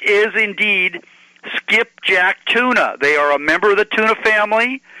skipjack is indeed skipjack tuna. They are a member of the tuna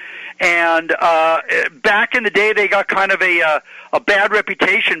family, and back in the day they got kind of a bad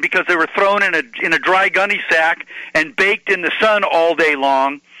reputation because they were thrown in a dry gunny sack and baked in the sun all day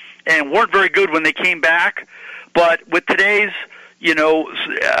long, and weren't very good when they came back. But with today's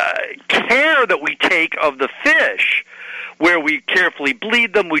care that we take of the fish, where we carefully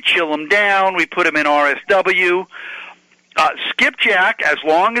bleed them, we chill them down, we put them in RSW. Skipjack, as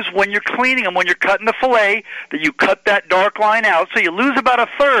long as when you're cleaning them, when you're cutting the fillet, that you cut that dark line out, so you lose about a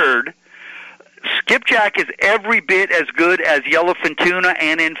third. Skipjack is every bit as good as yellowfin tuna,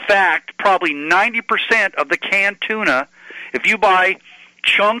 and in fact, probably 90% of the canned tuna, if you buy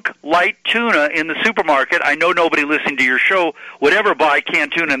chunk light tuna in the supermarket, I know nobody listening to your show would ever buy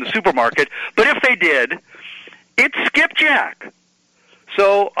canned tuna in the supermarket, but if they did, it's skipjack.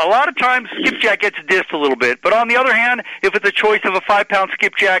 So a lot of times skipjack gets dissed a little bit. But on the other hand, if it's a choice of a 5-pound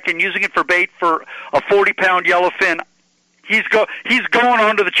skipjack and using it for bait for a 40-pound yellowfin, he's going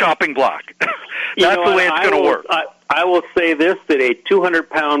onto the chopping block. That's the way it's going to work. I will say this, that a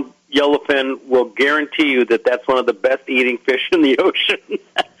 200-pound yellowfin will guarantee you that that's one of the best eating fish in the ocean.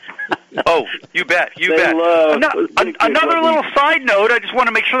 Oh, you bet, you bet. Another little side note, I just want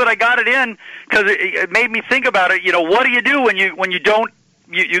to make sure that I got it in because it made me think about it. You know, what do you do when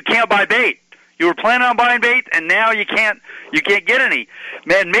you can't buy bait? You were planning on buying bait, and now you can't get any.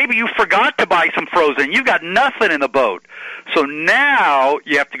 Man, maybe you forgot to buy some frozen. You got nothing in the boat, so now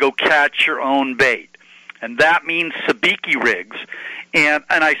you have to go catch your own bait, and that means sabiki rigs. And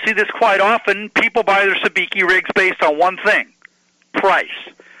I see this quite often. People buy their sabiki rigs based on one thing: price.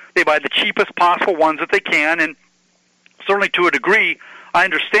 They buy the cheapest possible ones that they can, and certainly to a degree, I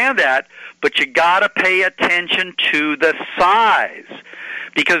understand that, but you got to pay attention to the size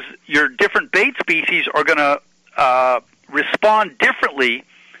because your different bait species are going to respond differently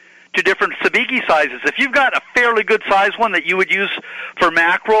to different sabiki sizes. If you've got a fairly good size one that you would use for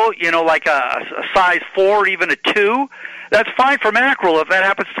mackerel, like a size 4 or even a 2, that's fine for mackerel if that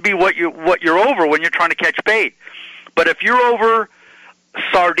happens to be what you're over when you're trying to catch bait. But if you're over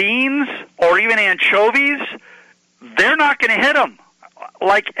sardines or even anchovies, they're not going to hit them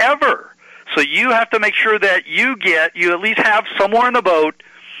like ever. So you have to make sure that you at least have somewhere in the boat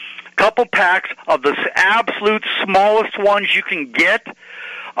a couple packs of the absolute smallest ones you can get.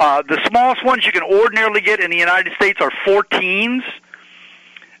 The smallest ones you can ordinarily get in the United States are 14s.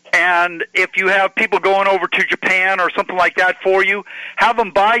 And if you have people going over to Japan or something like that for you, have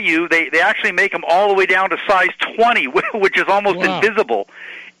them buy you. They actually make them all the way down to size 20, which is almost invisible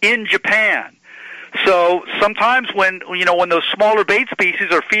in Japan. So sometimes when those smaller bait species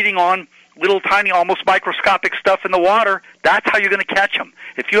are feeding on little tiny, almost microscopic stuff in the water, that's how you're going to catch them.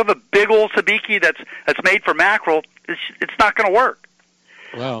 If you have a big old sabiki that's made for mackerel, it's not going to work.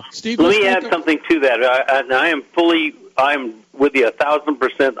 Wow, Steve. Let me add something to that. I'm with you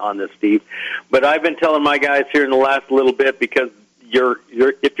 1,000% on this, Steve. But I've been telling my guys here in the last little bit, because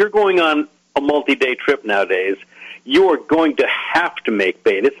if you're going on a multi-day trip nowadays, you are going to have to make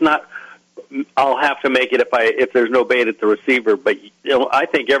bait. It's not I'll have to make it if there's no bait at the receiver. But I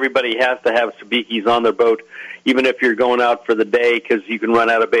think everybody has to have sabikis on their boat, even if you're going out for the day, because you can run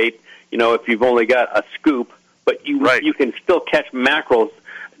out of bait. If you've only got a scoop, but you can still catch mackerels.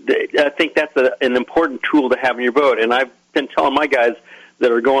 I think that's an important tool to have in your boat. And I've been telling my guys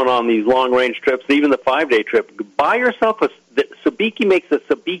that are going on these long-range trips, even the 5-day trip, buy yourself Sabiki makes a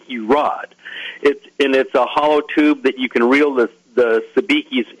Sabiki rod. It's a hollow tube that you can reel the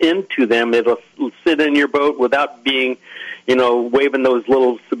sabikis into them. It'll sit in your boat without being, waving those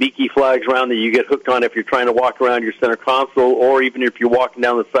little sabiki flags around that you get hooked on if you're trying to walk around your center console, or even if you're walking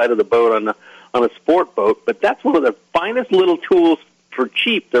down the side of the boat on a sport boat. But that's one of the finest little tools for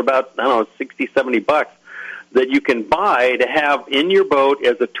cheap. They're about, $60, $70 that you can buy to have in your boat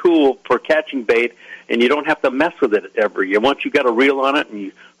as a tool for catching bait, and you don't have to mess with it ever. Once you've got a reel on it and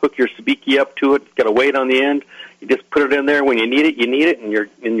you hook your sabiki up to it, it's got a weight on the end, you just put it in there. When you need it,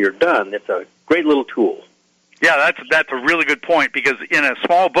 and you're done. It's a great little tool. Yeah, that's a really good point, because in a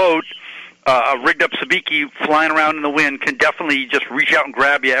small boat, a rigged up sabiki flying around in the wind can definitely just reach out and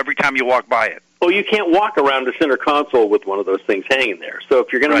grab you every time you walk by it. Well, you can't walk around the center console with one of those things hanging there. So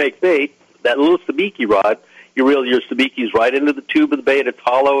if you're going to make bait, that little sabiki rod, you reel your sabikis right into the tube of the bait. It's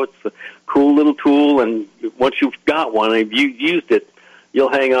hollow. It's a cool little tool, and once you've got one and you've used it,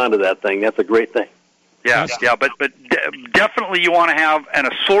 you'll hang on to that thing. That's a great thing. Yeah, but definitely you want to have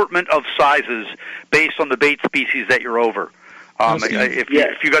an assortment of sizes based on the bait species that you're over.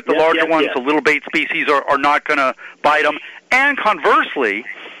 If you got the larger ones, the little bait species are not going to bite them. And conversely,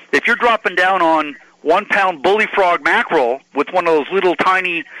 if you're dropping down on 1-pound bullfrog mackerel with one of those little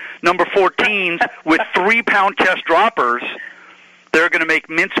tiny number 14s with 3-pound test droppers, they're going to make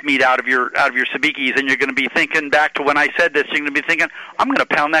mincemeat out of your sabikis, and you're going to be thinking back to when I said this. You're going to be thinking, I'm going to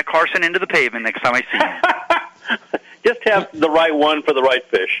pound that Carson into the pavement next time I see him. Just have the right one for the right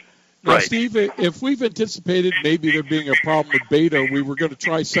fish. Now, right. Steve, if we've anticipated maybe there being a problem with beta, we were going to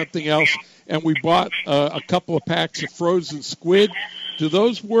try something else, and we bought a couple of packs of frozen squid. Do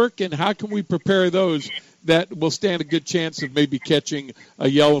those work, and how can we prepare those that will stand a good chance of maybe catching a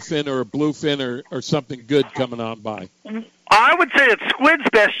yellowfin or a bluefin or something good coming on by? I would say that squid's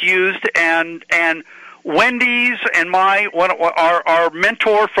best used, and Wendy's and our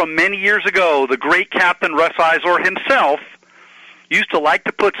mentor from many years ago, the great Captain Russ Eisler himself, used to like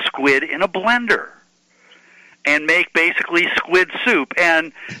to put squid in a blender and make basically squid soup,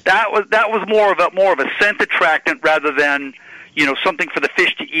 and that was more of a scent attractant rather than something for the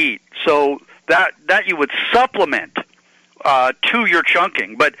fish to eat. So that you would supplement to your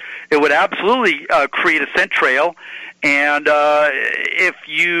chunking, but it would absolutely create a scent trail. And if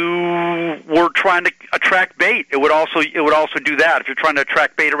you were trying to attract bait, it would also do that. If you're trying to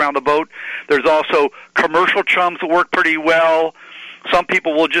attract bait around the boat, there's also commercial chums that work pretty well. Some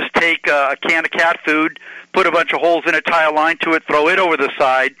people will just take a can of cat food, put a bunch of holes in it, tie a line to it, throw it over the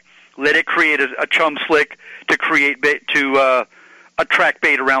side, let it create a chum slick to create bait, to attract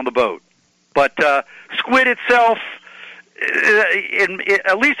bait around the boat. But squid itself,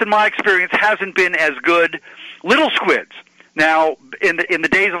 at least in my experience, hasn't been as good. Little squids. Now, in the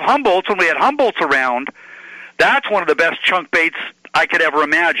days of Humboldt's, when we had Humboldt's around, that's one of the best chunk baits I could ever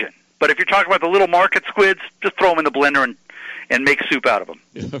imagine. But if you're talking about the little market squids, just throw them in the blender and make soup out of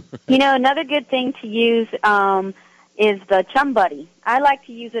them. Another good thing to use is the Chum Buddy. I like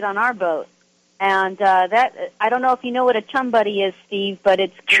to use it on our boat. And that, I don't know if you know what a Chum Buddy is, Steve, but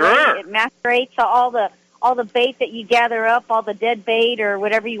it's great. Sure. It macerates all the bait that you gather up, all the dead bait or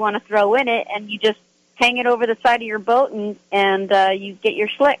whatever you want to throw in it, and you just hang it over the side of your boat, and you get your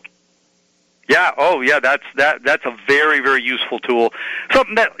slick. Yeah. Oh, yeah. That's a very, very useful tool.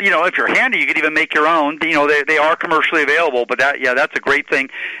 Something that if you're handy, you could even make your own. They are commercially available, but that's a great thing.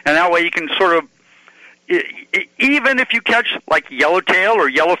 And that way you can sort of, even if you catch like yellowtail or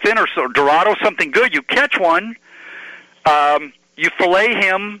yellowfin or dorado, something good, you catch one, you fillet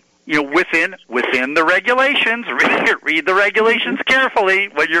him. Within the regulations. Read the regulations carefully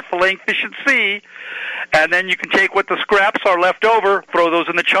when you're filleting fish at sea, and then you can take what the scraps are left over, throw those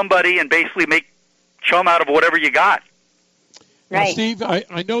in the Chum Buddy, and basically make chum out of whatever you got. Right. Now, Steve,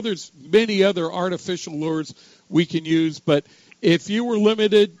 I know there's many other artificial lures we can use, but if you were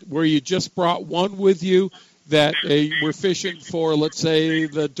limited where you just brought one with you, that we're fishing for, let's say,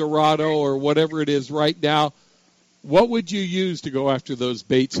 the Dorado or whatever it is right now, what would you use to go after those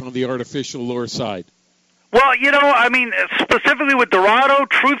baits on the artificial lure side? Well, specifically with Dorado,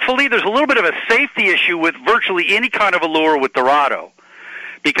 truthfully, there's a little bit of a safety issue with virtually any kind of a lure with Dorado.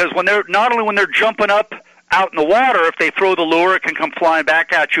 Because when they're jumping up out in the water, if they throw the lure, it can come flying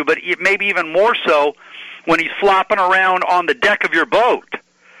back at you. But maybe even more so when he's flopping around on the deck of your boat.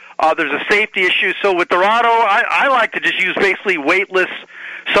 There's a safety issue. So with Dorado, I like to just use basically weightless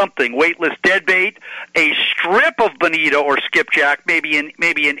dead bait, a strip of bonito or skipjack, maybe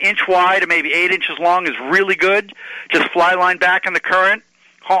an inch wide and maybe 8 inches long is really good. Just fly line back in the current.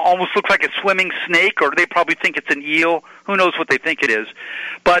 Almost looks like a swimming snake, or they probably think it's an eel. Who knows what they think it is?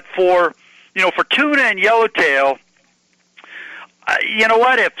 But for tuna and yellowtail, you know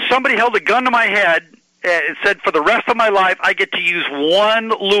what? If somebody held a gun to my head and said for the rest of my life I get to use one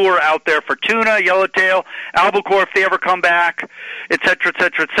lure out there for tuna, yellowtail, albacore if they ever come back, et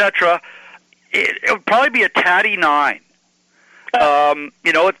cetera, it would probably be a Tatty 9.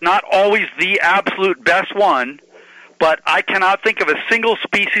 It's not always the absolute best one, but I cannot think of a single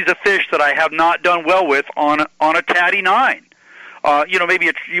species of fish that I have not done well with on a Tatty 9.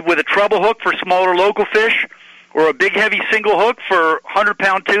 Maybe with a treble hook for smaller local fish, or a big heavy single hook for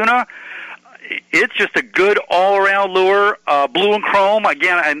 100-pound tuna. It's just a good all-around lure. Blue and chrome,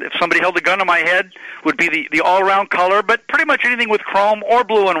 again, if somebody held a gun to my head, would be the all-around color. But pretty much anything with chrome or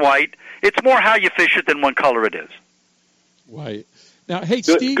blue and white, it's more how you fish it than what color it is. Right. Now, hey,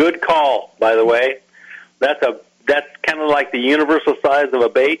 good, Steve. Good call, by the way. That's kind of like the universal size of a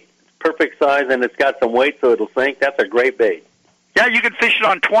bait. Perfect size, and it's got some weight so it'll sink. That's a great bait. Yeah, you can fish it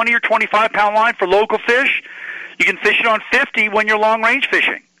on 20 or 25-pound line for local fish. You can fish it on 50 when you're long-range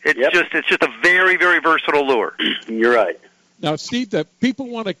fishing. It's just a very, very versatile lure. You're right. Now, Steve, that people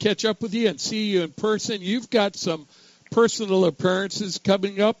want to catch up with you and see you in person. You've got some personal appearances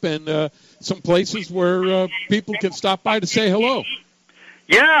coming up and some places where people can stop by to say hello.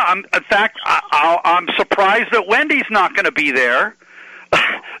 Yeah, in fact, I'm surprised that Wendy's not going to be there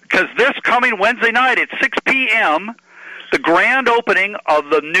because this coming Wednesday night at 6 p.m., the grand opening of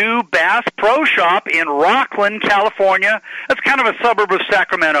the new Bass Pro Shop in Rockland, California. That's kind of a suburb of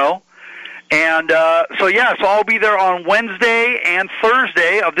Sacramento. And so I'll be there on Wednesday and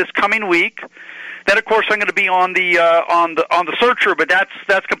Thursday of this coming week. Then, of course, I'm going to be on the Searcher, but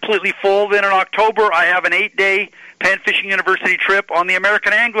that's completely full. Then in October, I have an 8-day Penn Fishing University trip on the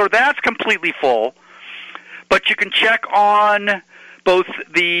American Angler. That's completely full. But you can check on both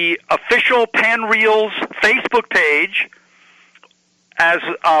the official Penn Reels Facebook page, as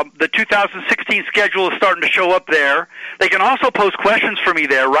the 2016 schedule is starting to show up there. They can also post questions for me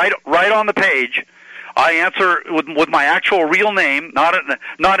there, right on the page. I answer with my actual real name, not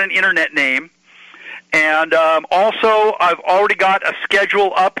an internet name. And also, I've already got a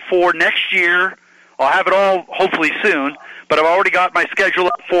schedule up for next year. I'll have it all hopefully soon, but I've already got my schedule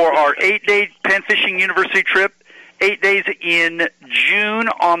up for our 8-day Penn Fishing University trip, 8 days in June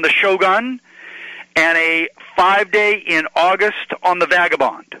on the Shogun, and a 5-day in August on the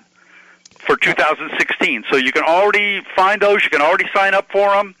Vagabond for 2016. So you can already find those. You can already sign up for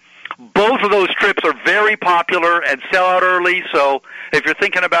them. Both of those trips are very popular and sell out early, so if you're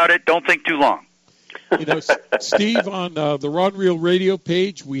thinking about it, don't think too long. Steve, on the Rod and Reel radio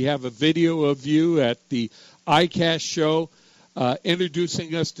page, we have a video of you at the ICAST show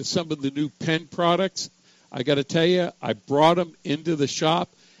introducing us to some of the new Penn products. I got to tell you, I brought them into the shop,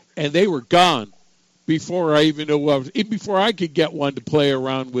 and they were gone before I even before I could get one to play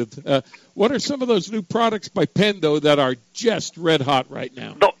around with. What are some of those new products by Penn, though, that are just red hot right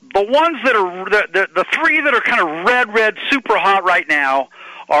now? The ones that are the three that are kind of red, super hot right now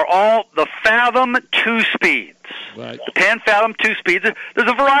are all the Fathom 2-speeds. Right. The Penn Fathom 2-speeds. There's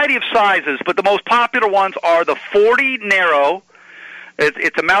a variety of sizes, but the most popular ones are the 40 narrow.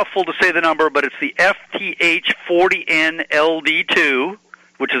 It's a mouthful to say the number, but it's the FTH 40N LD2,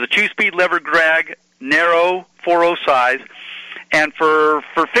 which is a 2-speed lever drag, narrow 4.0 size. And for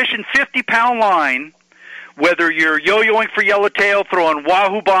fishing 50-pound line, whether you're yo-yoing for yellowtail, throwing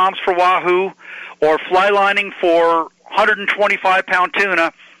wahoo bombs for wahoo, or fly lining for 125-pound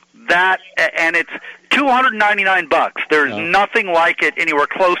tuna, and it's $299. There's nothing like it anywhere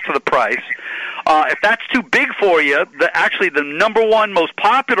close to the price. If that's too big for you, the number one most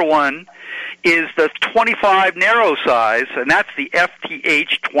popular one is the 25 narrow size, and that's the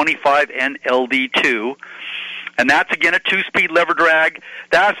FTH 25N LD2. And that's, again, a 2-speed lever drag.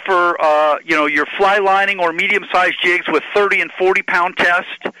 That's for, your fly lining or medium-sized jigs with 30 and 40-pound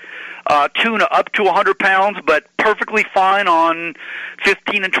test. Tuna up to 100 pounds, but perfectly fine on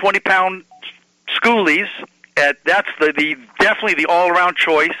 15 and 20-pound schoolies. That's the definitely the all-around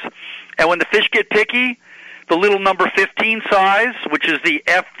choice. And when the fish get picky, the little number 15 size, which is the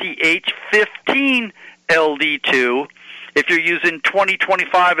FTH 15 LD2, if you're using 20,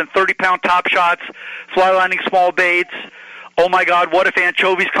 25, and 30-pound top shots, fly lining small baits, oh my God, what if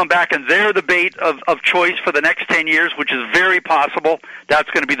anchovies come back and they're the bait of choice for the next 10 years, which is very possible, that's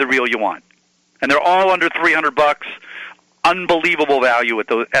going to be the reel you want. And they're all under $300. Unbelievable value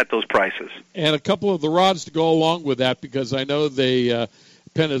at those prices. And a couple of the rods to go along with that, because I know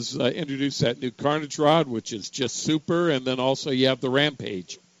Penn has introduced that new Carnage rod, which is just super, and then also you have the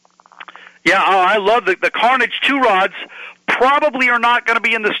Rampage. Yeah, I love the Carnage 2 rods. Probably are not going to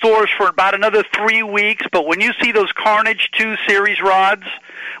be in the stores for about another 3 weeks, but when you see those Carnage 2 series rods,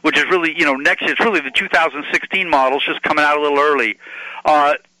 which is really, it's really the 2016 models, just coming out a little early.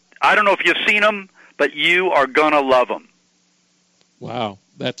 I don't know if you've seen them, but you are going to love them. Wow,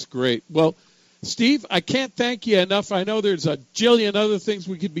 that's great. Well, Steve, I can't thank you enough. I know there's a jillion other things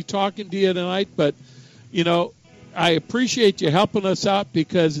we could be talking to you tonight, but, I appreciate you helping us out,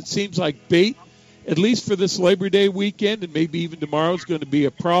 because it seems like bait, at least for this Labor Day weekend and maybe even tomorrow, is going to be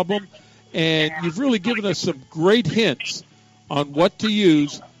a problem. And you've really given us some great hints on what to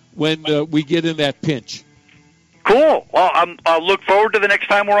use when we get in that pinch. Cool. Well, I'll look forward to the next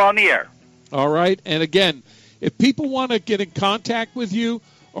time we're on the air. All right. And again, if people want to get in contact with you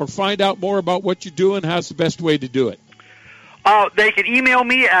or find out more about what you're doing, how's the best way to do it? They can email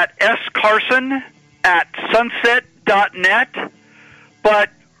me at scarson@sunset.net. But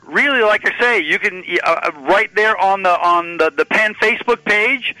really, like I say, you can right there on the Penn Facebook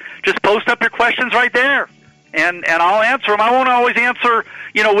page, just post up your questions right there, and I'll answer them. I won't always answer,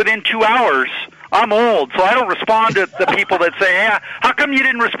 within 2 hours. I'm old, so I don't respond to the people that say, "Hey, how come you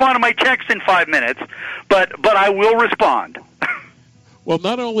didn't respond to my text in 5 minutes?" But I will respond. Well,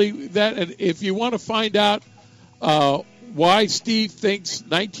 not only that, and if you want to find out why Steve thinks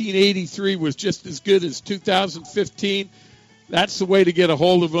 1983 was just as good as 2015, that's the way to get a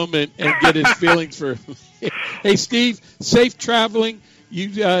hold of him and get his feelings for him. Hey, Steve, safe traveling.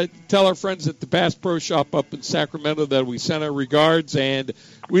 You tell our friends at the Bass Pro Shop up in Sacramento that we send our regards, and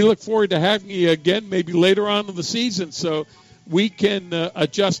we look forward to having you again maybe later on in the season so we can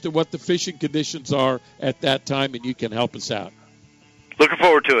adjust to what the fishing conditions are at that time, and you can help us out. Looking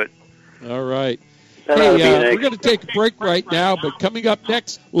forward to it. All right. Hey, we're going to take a break right now, but coming up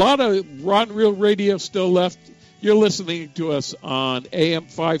next, a lot of Rod and Reel Radio still left. You're listening to us on AM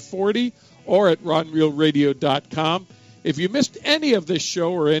 540 or at rodandreelradio.com. If you missed any of this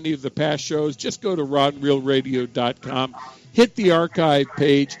show or any of the past shows, just go to rodandreelradio.com, hit the archive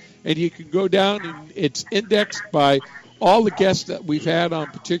page, and you can go down, and it's indexed by all the guests that we've had on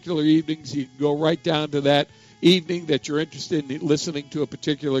particular evenings. You can go right down to that evening that you're interested in listening to a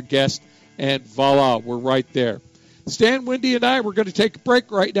particular guest, and voila, we're right there. Stan, Wendy, and I, we're going to take a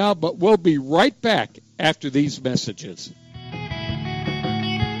break right now, but we'll be right back after these messages.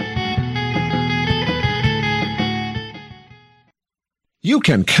 You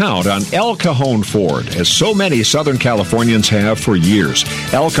can count on El Cajon Ford, as so many Southern Californians have for years.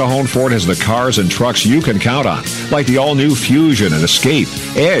 El Cajon Ford has the cars and trucks you can count on, like the all-new Fusion and Escape,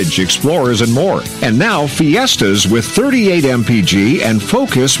 Edge, Explorers, and more. And now Fiestas with 38 mpg and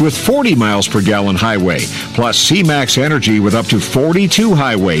Focus with 40 miles per gallon highway, plus C-Max Energy with up to 42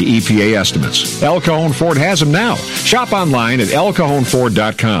 highway EPA estimates. El Cajon Ford has them now. Shop online at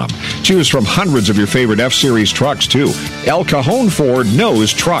elcajonford.com. Choose from hundreds of your favorite F-Series trucks, too. El Cajon Ford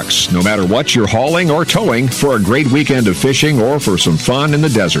knows trucks, no matter what you're hauling or towing, for a great weekend of fishing or for some fun in the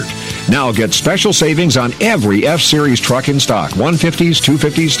desert. Now get special savings on every F-Series truck in stock, 150s,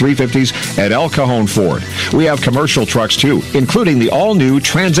 250s, 350s at El Cajon Ford. We have commercial trucks too, including the all-new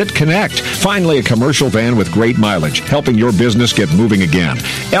Transit Connect. Finally, a commercial van with great mileage, helping your business get moving again.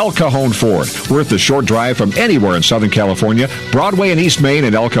 El Cajon Ford, worth the short drive from anywhere in Southern California, Broadway and East Main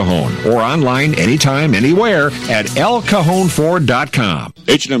at El Cajon, or online anytime, anywhere at elcajonford.com.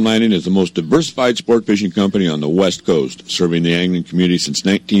 H&M Lining is the most diversified sport fishing company on the West Coast. Serving the angling community since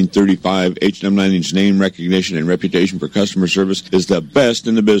 1935, H&M Lining's name recognition and reputation for customer service is the best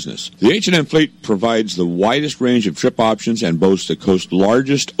in the business. The H&M fleet provides the widest range of trip options and boasts the coast's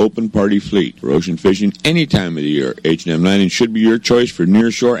largest open party fleet. For ocean fishing any time of the year, H&M Lining should be your choice for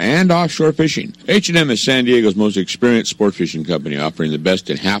nearshore and offshore fishing. H&M is San Diego's most experienced sport fishing company, offering the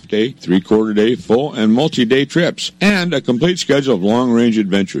best in half-day, three-quarter-day, full, and multi-day trips, and a complete schedule of long-range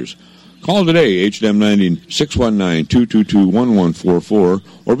adventures. Call today, H&M Lining, 619-222-1144,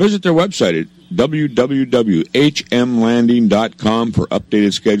 or visit their website at www.hmlanding.com for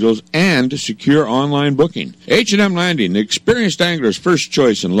updated schedules and secure online booking. H&M Landing, the experienced angler's first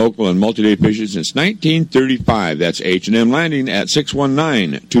choice in local and multi-day fishing since 1935. That's H&M Landing at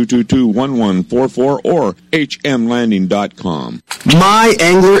 619-222-1144 or hmlanding.com. My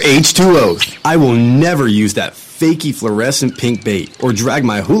Angler H2O. I will never use that fakey fluorescent pink bait or drag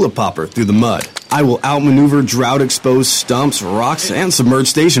my hula popper through the mud. I will outmaneuver drought-exposed stumps, rocks, and submerged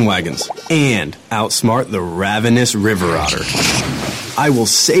station wagons. And outsmart the ravenous river otter. I will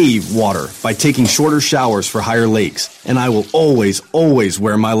save water by taking shorter showers for higher lakes. And I will always, always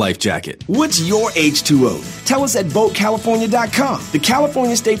wear my life jacket. What's your H2O? Tell us at BoatCalifornia.com. The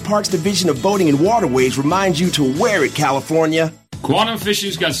California State Parks Division of Boating and Waterways reminds you to wear it, California. Quantum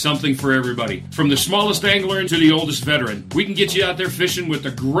Fishing's got something for everybody. From the smallest angler to the oldest veteran, we can get you out there fishing with the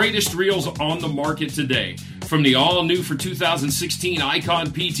greatest reels on the market today. From the all-new for 2016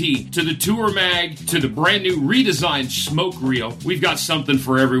 Icon PT, to the Tour Mag, to the brand-new redesigned Smoke Reel, we've got something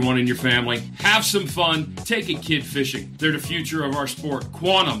for everyone in your family. Have some fun. Take a kid fishing. They're the future of our sport.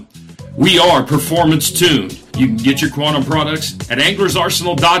 Quantum. We are performance tuned. You can get your Quantum products at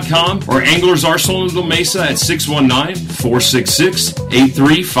anglersarsenal.com or Anglers Arsenal in La Mesa at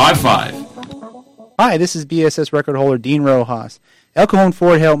 619-466-8355. Hi, this is BSS record holder Dean Rojas. El Cajon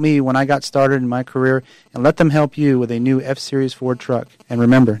Ford helped me when I got started in my career, and let them help you with a new F-Series Ford truck. And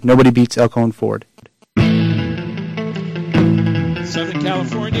remember, nobody beats El Cajon Ford. Southern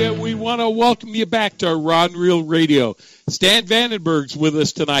California, we want to welcome you back to Rod and Reel Radio. Stan Vandenberg's with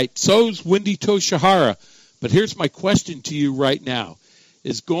us tonight. So's Wendy Toshihara. But here's my question to you right now.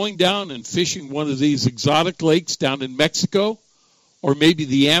 Is going down and fishing one of these exotic lakes down in Mexico or maybe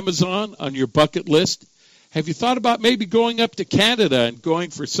the Amazon on your bucket list? Have you thought about maybe going up to Canada and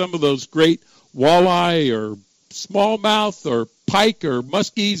going for some of those great walleye or smallmouth or pike or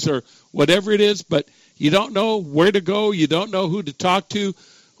muskies or whatever it is, but you don't know where to go. You don't know who to talk to.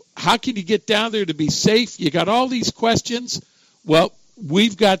 How can you get down there to be safe? You got all these questions. Well,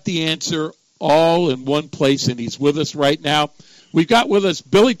 we've got the answer all in one place, and he's with us right now. We've got with us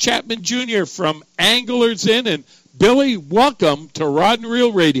Billy Chapman Jr. from Anglers Inn. And, Billy, welcome to Rod and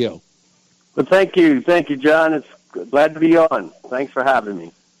Reel Radio. Well, thank you. Thank you, John. It's glad to be on. Thanks for having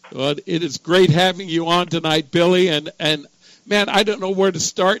me. Well, it is great having you on tonight, Billy. And man, I don't know where to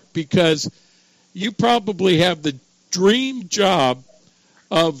start because you probably have the dream job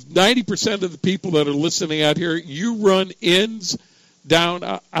of 90% of the people that are listening out here. You run inns down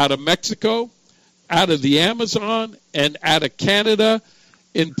out of Mexico, out of the Amazon, and out of Canada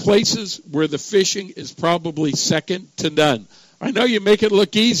in places where the fishing is probably second to none. I know you make it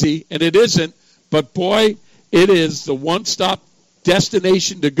look easy, and it isn't, but boy, it is the one-stop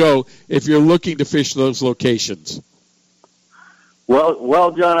destination to go if you're looking to fish those locations.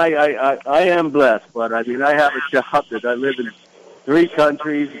 Well, John, I am blessed, but I mean, I have a job that I live in 3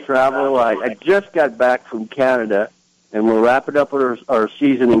 countries, travel. I just got back from Canada, and we're wrapping up our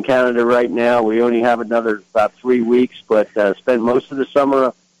season in Canada right now. We only have another about 3 weeks, but spent most of the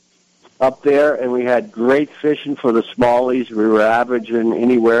summer up there, and we had great fishing for the smallies. We were averaging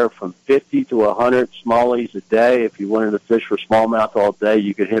anywhere from 50 to 100 smallies a day. If you wanted to fish for smallmouth all day,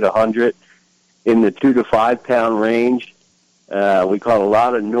 you could hit 100 in the 2 to 5 pound range. We caught a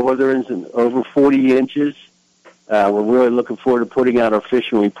lot of northerns and over 40 inches. We're really looking forward to putting out our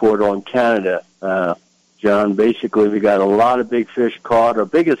fishing report on Canada. John, basically we got a lot of big fish caught. Our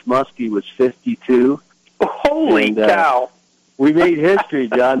biggest muskie was 52. Holy cow. We made history,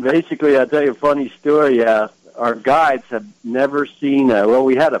 John. Basically, I'll tell you a funny story. Our guides have never seen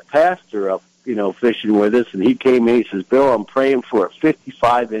we had a pastor up, fishing with us, and he came in, he says, Bill, I'm praying for a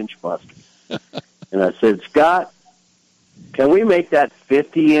 55-inch muskie. And I said, Scott, can we make that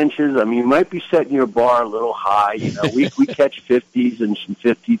 50 inches? I mean, you might be setting your bar a little high. We catch 50s and some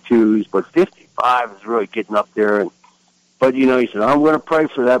 52s, but 55 is really getting up there. But he said, I'm going to pray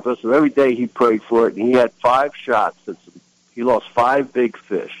for that. But so every day he prayed for it, and he had 5 shots. He lost 5 big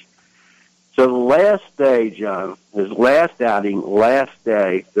fish. So the last day, John, his last outing, last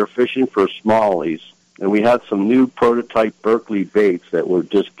day, they're fishing for smallies, and we had some new prototype Berkeley baits that were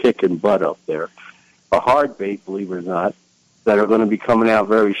just kicking butt up there. A hard bait, believe it or not, that are going to be coming out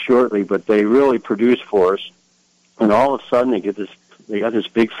very shortly, but they really produce for us. And all of a sudden, they got this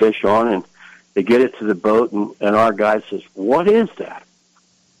big fish on, and they get it to the boat, and our guy says, "What is that?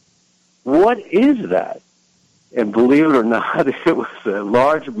 What is that?" And believe it or not, it was a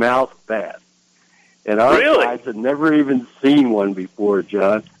largemouth bass. And our guys had never even seen one before,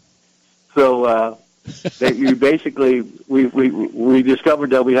 John. So we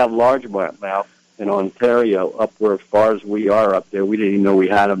discovered that we have largemouth in Ontario, up where as far as we are up there. We didn't even know we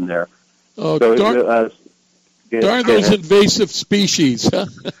had them there. Oh, So darn those invasive species, huh?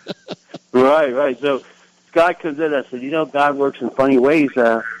 Right. So Scott comes in. I said, God works in funny ways.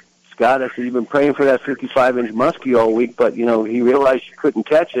 Scott, I said, you've been praying for that 55-inch muskie all week, but, he realized you couldn't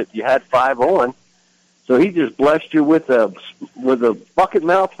catch it. You had 5 on. So he just blessed you with a bucket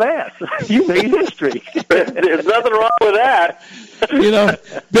mouth bass. You made history. There's nothing wrong with that.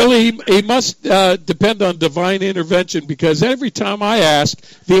 Billy, he must depend on divine intervention, because every time I ask,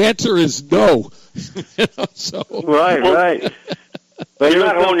 the answer is no. Right. But you're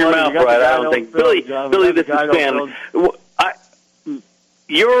not holding your mouth right, I don't think. Billy, this is Stan.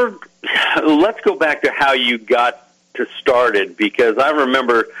 Let's go back to how you got to started, because I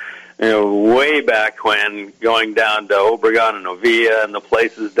remember, way back when, going down to Obregon and Ovia and the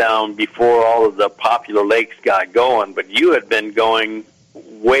places down before all of the popular lakes got going. But you had been going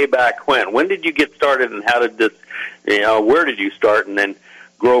way back when. When did you get started, and how did this, where did you start, and then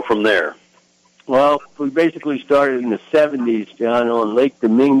grow from there? Well, we basically started in the 70s, John, on Lake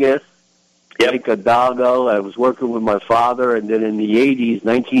Dominguez, Lake Hidalgo. I was working with my father, and then in the 80s,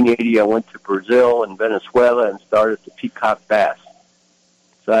 1980, I went to Brazil and Venezuela and started the peacock bass.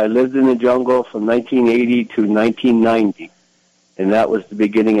 So I lived in the jungle from 1980 to 1990, and that was the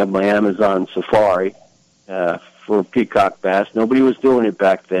beginning of my Amazon safari for peacock bass. Nobody was doing it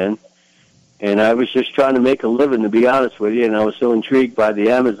back then, and I was just trying to make a living, to be honest with you, and I was so intrigued by the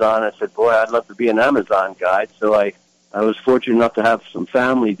Amazon. I said, boy, I'd love to be an Amazon guide. So I was fortunate enough to have some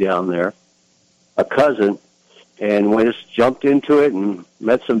family down there, a cousin, and we just jumped into it and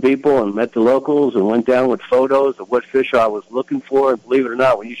met some people and met the locals and went down with photos of what fish I was looking for. And believe it or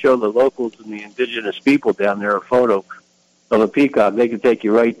not, when you show the locals and the indigenous people down there a photo of a peacock, they can take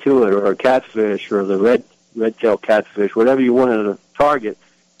you right to it, or a catfish, or the red-tail catfish, whatever you wanted to target.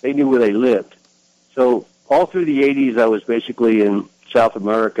 They knew where they lived. So all through the 80s, I was basically in South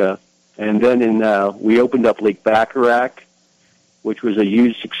America. And then we opened up Lake Bacharach, which was a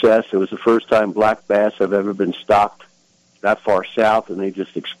huge success. It was the first time black bass have ever been stocked that far south, and they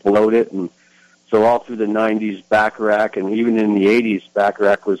just exploded. And so all through the 90s, Bacharach, and even in the 80s,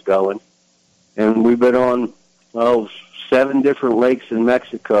 Bacharach was going. And we've been on, 7 different lakes in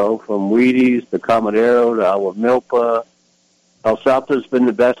Mexico, from Wheaties to Camarero to Agua Milpa. El Salto's been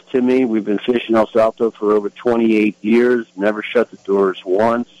the best to me. We've been fishing El Salto for over 28 years, never shut the doors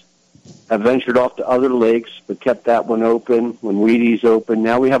once. I ventured off to other lakes, but kept that one open when Wheaties opened.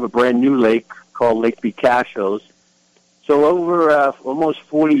 Now we have a brand new lake called Lake Picachos. So over almost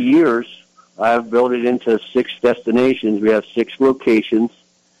 40 years, I've built it into 6 destinations. We have 6 locations,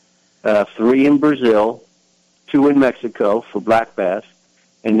 3 in Brazil, 2 in Mexico for black bass,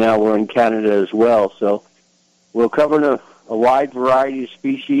 and now we're in Canada as well. So we're covering a wide variety of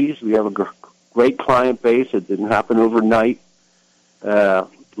species. We have a great client base. It didn't happen overnight.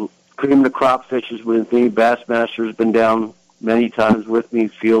 Cream of the crop fishes with me. Bassmaster's been down many times with me.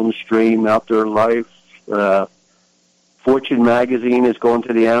 Field and Stream, Outdoor Life. Fortune Magazine is going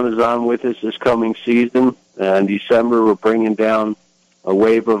to the Amazon with us this coming season. In December, we're bringing down a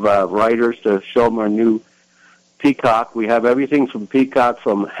wave of writers to show them our new peacock. We have everything from peacock,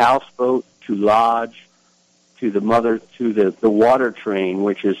 from houseboat to lodge to the water train,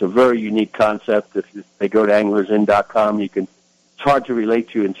 which is a very unique concept. If they go to anglersin.com, it's hard to relate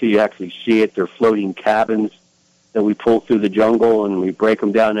to until you actually see it. They're floating cabins that we pull through the jungle, and we break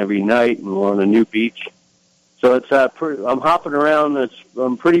them down every night, and we're on a new beach. So it's I'm hopping around.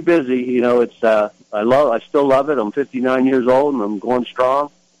 I'm pretty busy. I still love it. I'm 59 years old, and I'm going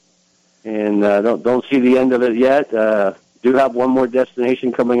strong. And don't see the end of it yet. Do have one more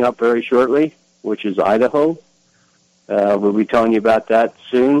destination coming up very shortly, which is Idaho. We'll be telling you about that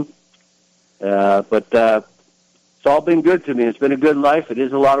soon. But it's all been good to me. It's been a good life. It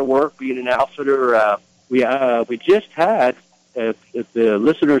is a lot of work being an outfitter. We just had, if the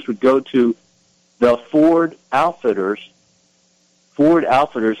listeners would go to the Ford Outfitters. Ford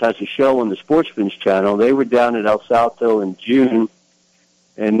Outfitters has a show on the Sportsman's Channel. They were down at El Salto in June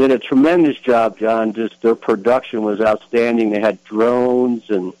and did a tremendous job, John. Just their production was outstanding. They had drones,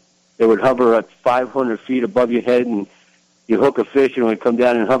 and they would hover at 500 feet above your head, and you hook a fish, and it would come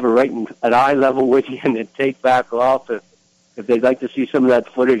down and hover right at eye level with you, and then take back off. If they'd like to see some of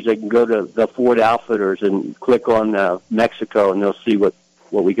that footage, they can go to the Ford Outfitters and click on Mexico, and they'll see what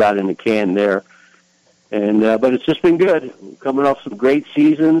we got in the can there. And but it's just been good. Coming off some great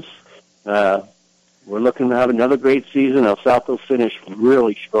seasons. We're looking to have another great season. El Salto finished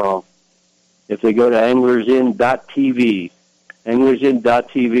really strong. If they go to anglersin.tv,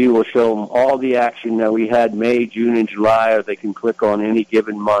 anglersin.tv will show them all the action that we had May, June, and July, or they can click on any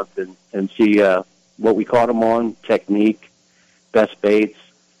given month and see what we caught them on, technique, best baits,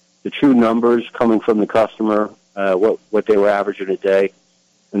 true numbers coming from the customer, what they were averaging a day,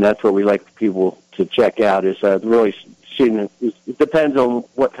 and that's what we like people to check out. Is really seeing it depends on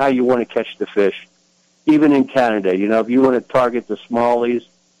how you want to catch the fish. Even in Canada, if you want to target the smallies,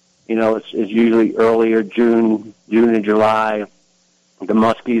 it's usually earlier June and July. The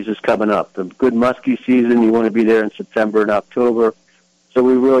muskies is coming up. The good muskie season, you want to be there in September and October. So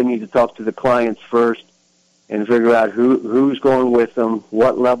we really need to talk to the clients first and figure out who's going with them,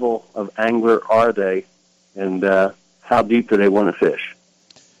 what level of angler are they, and how deep do they want to fish.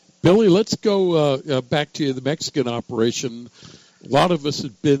 Billy, let's go back to the Mexican operation. A lot of us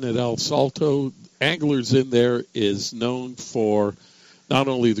have been at El Salto. Anglers in there is known for not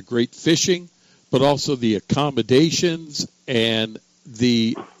only the great fishing, but also the accommodations and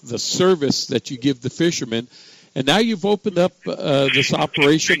the service that you give the fishermen. And now you've opened up this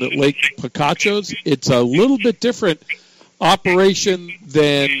operation at Lake Picachos. It's a little bit different operation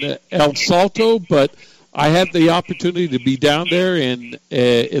than El Salto, but I had the opportunity to be down there in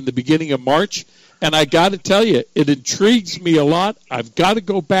the beginning of March, and I got to tell you, it intrigues me a lot. I've got to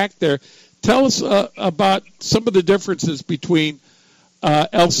go back there. Tell us about some of the differences between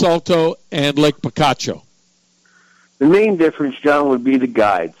El Salto and Lake Picacho. The main difference, John, would be the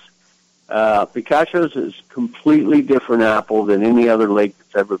guides. Picachos is a completely different apple than any other lake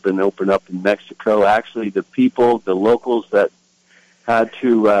that's ever been opened up in Mexico. Actually, the people, the locals that had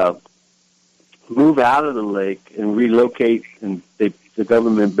to move out of the lake and relocate, and the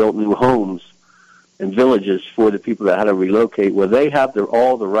government built new homes and villages for the people that had to relocate, where they have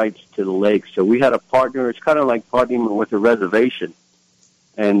all the rights to the lake. So we had a partner. It's kind of like partnering with a reservation.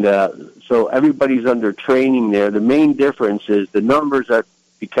 And so everybody's under training there. The main difference is the numbers at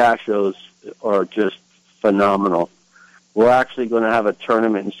Picachos are just phenomenal. We're actually going to have a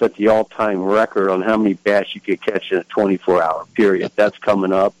tournament and set the all-time record on how many bass you could catch in a 24-hour period. That's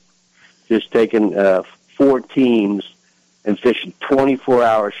coming up. Just taking 4 teams and fishing 24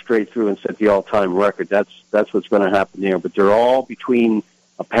 hours straight through and set the all-time record. That's what's going to happen there. But they're all between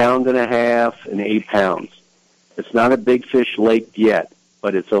 1.5 pounds and 8 pounds. It's not a big fish lake yet,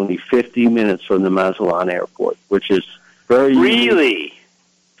 but it's only 50 minutes from the Mazatlan airport, which is very Really?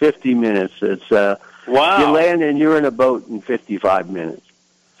 50 minutes. It's wow. You land and you're in a boat in 55 minutes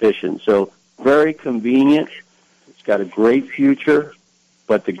fishing. So very convenient. It's got a great future,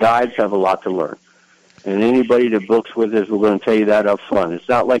 but the guides have a lot to learn. And anybody that books with us, we're going to tell you that up front. It's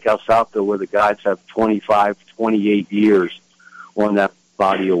not like El Salto where the guides have 25, 28 years on that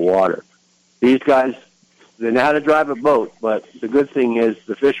body of water. These guys, they know how to drive a boat, but the good thing is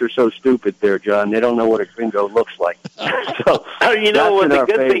the fish are so stupid there, John. They don't know what a gringo looks like. So you know what?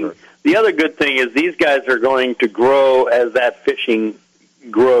 The other good thing is these guys are going to grow as that fishing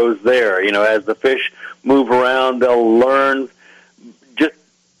grows there. As the fish move around, they'll learn just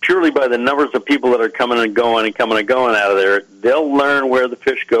purely by the numbers of people that are coming and going out of there. They'll learn where the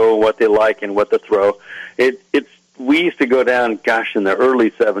fish go, what they like, and what to throw. We used to go down, in the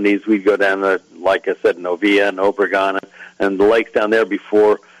early 70s, we'd go down to, like I said, Novia and Obregon and the lakes down there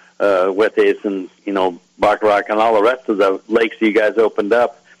before Huetes and, Baccarat and all the rest of the lakes you guys opened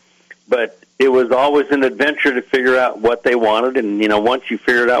up. But it was always an adventure to figure out what they wanted. And, once you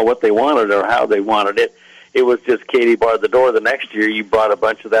figured out what they wanted or how they wanted it, it was just Katie barred the door. The next year you brought a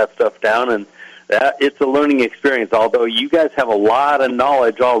bunch of that stuff down, and it's a learning experience, although you guys have a lot of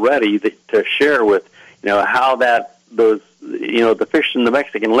knowledge already to share with how the fish in the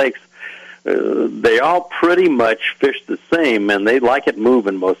Mexican lakes, they all pretty much fish the same, and they like it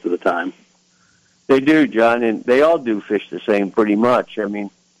moving most of the time. They do, John, and they all do fish the same pretty much. I mean,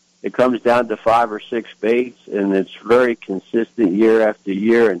 it comes down to 5 or 6 baits, and it's very consistent year after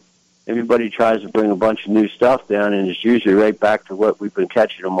year, and everybody tries to bring a bunch of new stuff down, and it's usually right back to what we've been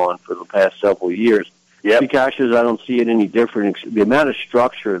catching them on for the past several years. Yep. Picachos, I don't see it any different. The amount of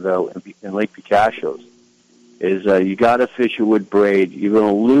structure, though, in Lake Picachos is you got to fish a wood braid. You're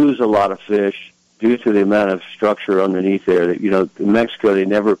going to lose a lot of fish due to the amount of structure underneath there. That in Mexico, they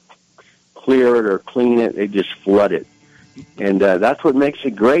never clear it or clean it. They just flood it. And that's what makes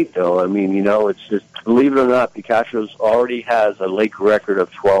it great, though. I mean, it's just, believe it or not, Picachos already has a lake record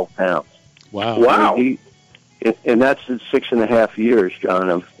of 12 pounds. Wow. And that's in 6.5 years, John,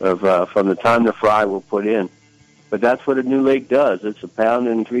 of from the time the fry were put in. But that's what a new lake does. It's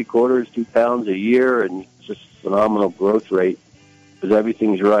 1.75 pounds, 2 pounds a year, and it's just phenomenal growth rate because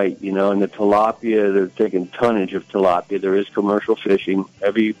everything's right, And the tilapia, they're taking tonnage of tilapia. There is commercial fishing.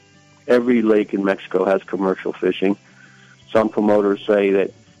 Every lake in Mexico has commercial fishing. Some promoters say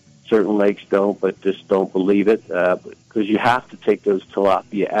that certain lakes don't, but just don't believe it because you have to take those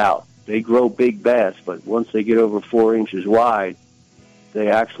tilapia out. They grow big bass, but once they get over 4 inches wide, they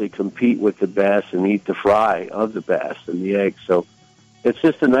actually compete with the bass and eat the fry of the bass and the eggs. So it's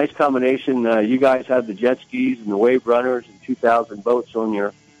just a nice combination. You guys have the jet skis and the wave runners and 2,000 boats on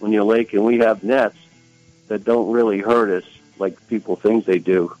your lake, and we have nets that don't really hurt us like people think they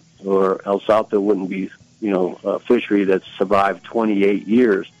do, or El Salto wouldn't be, a fishery that's survived 28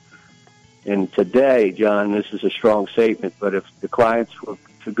 years. And today, John, this is a strong statement, but if the clients were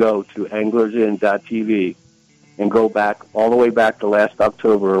to go to anglersin.tv and go back all the way back to last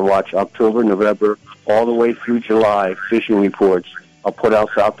October and watch October, November, all the way through July fishing reports, I'll put El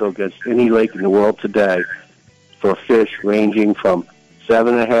Salto against any lake in the world today for fish ranging from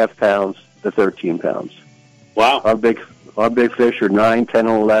 7.5 pounds to 13 pounds. Wow. Our big fish are 9, 10,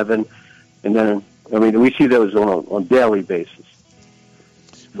 and 11. And then, we see those on a daily basis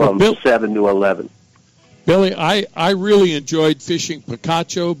from 7 to 11. Billy, I really enjoyed fishing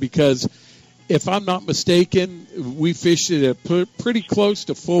Picacho because, if I'm not mistaken, we fished it at pretty close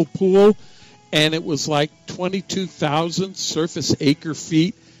to full pool, and it was like 22,000 surface acre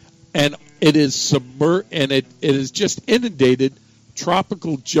feet, and it is submerged, and it is just inundated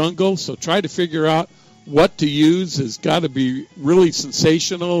tropical jungle. So try to figure out what to use has got to be really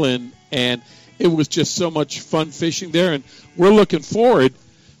sensational, and it was just so much fun fishing there. And we're looking forward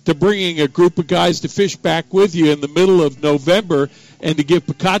to bringing a group of guys to fish back with you in the middle of November and to give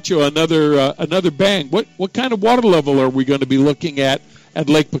Picacho another bang. What kind of water level are we going to be looking at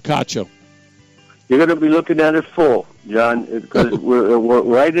Lake Picacho? You're going to be looking at it full, John, because we're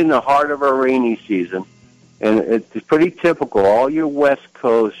right in the heart of our rainy season, and it's pretty typical. All your West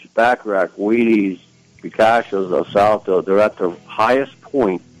Coast, Backrack, Wheaties, Picachos, El Salto, they're at the highest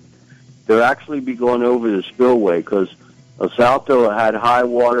point. They'll actually be going over the spillway because El Salto had high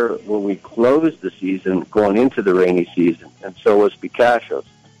water when we closed the season going into the rainy season, and so was Picachos.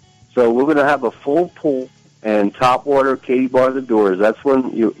 So we're going to have a full pool and top water, Katie bar the doors. That's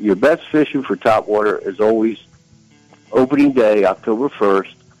when your best fishing for top water is always opening day, October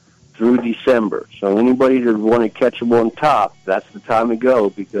 1st through December. So anybody that want to catch them on top, that's the time to go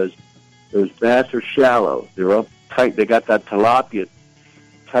because those bass are shallow. They're up tight. They got that tilapia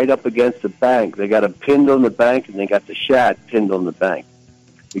tight up against the bank. They got them pinned on the bank, and they got the shad pinned on the bank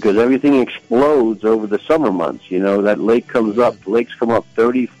because everything explodes over the summer months. That lake comes up. The lakes come up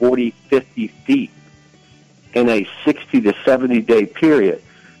 30, 40, 50 feet in a 60 to 70-day period.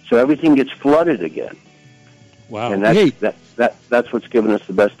 So everything gets flooded again. Wow. And that's what's giving us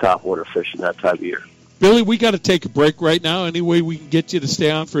the best topwater fishing that time of year. Billy, we got to take a break right now. Any way we can get you to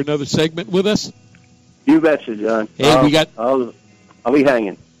stay on for another segment with us? You betcha, John. Hey, I'll be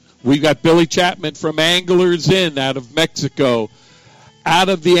hanging. We got Billy Chapman from Anglers Inn out of Mexico, out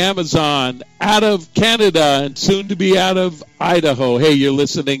of the Amazon, out of Canada, and soon to be out of Idaho. Hey, you're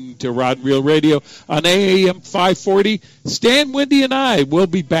listening to Rod and Reel Radio on AM 540. Stan, Wendy, and I will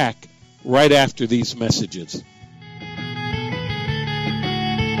be back right after these messages.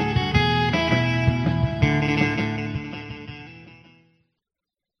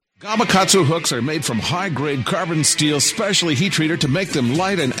 Gamakatsu hooks are made from high-grade carbon steel specially heat treated to make them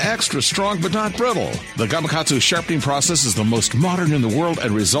light and extra strong but not brittle. The Gamakatsu sharpening process is the most modern in the world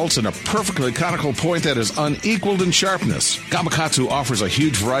and results in a perfectly conical point that is unequaled in sharpness. Gamakatsu offers a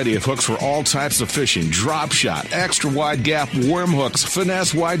huge variety of hooks for all types of fishing: drop shot, extra wide gap, worm hooks,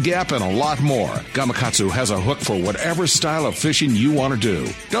 finesse wide gap, and a lot more. Gamakatsu has a hook for whatever style of fishing you want to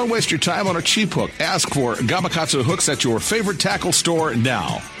do. Don't waste your time on a cheap hook. Ask for Gamakatsu hooks at your favorite tackle store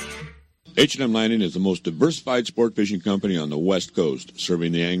now. H&M Landing is the most diversified sport fishing company on the West Coast.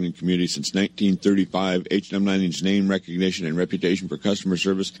 Serving the angling community since 1935, H&M Landing's name recognition and reputation for customer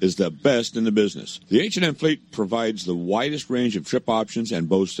service is the best in the business. The H&M fleet provides the widest range of trip options and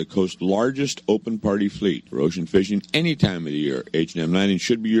boasts the coast's largest open party fleet. For ocean fishing any time of the year, H&M Landing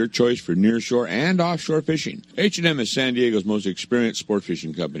should be your choice for nearshore and offshore fishing. H&M is San Diego's most experienced sport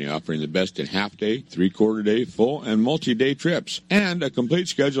fishing company, offering the best in half-day, three-quarter-day, full, and multi-day trips, and a complete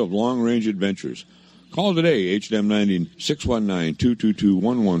schedule of long-range adventures. Call today, H&M Landing,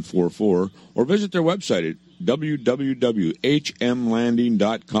 619-222-1144, or visit their website at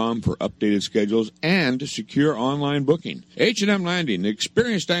www.hmlanding.com for updated schedules and secure online booking. H&M Landing, the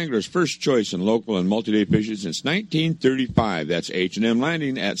experienced angler's first choice in local and multi-day fishing since 1935. That's H&M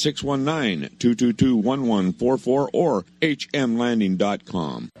Landing at 619-222-1144 or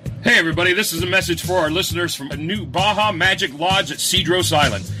hmlanding.com. Hey everybody, this is a message for our listeners from a new Baja Magic Lodge at Cedros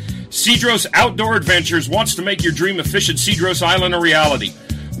Island. Cedros Outdoor Adventures wants to make your dream of fishing Cedros Island a reality.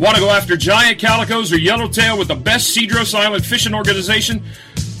 Want to go after giant calicos or yellowtail with the best Cedros Island fishing organization,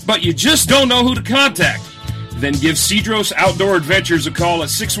 but you just don't know who to contact? Then give Cedros Outdoor Adventures a call at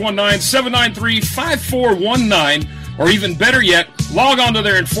 619-793-5419 Or even better yet, log on to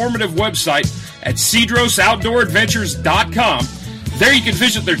their informative website at cedrosoutdooradventures.com. There you can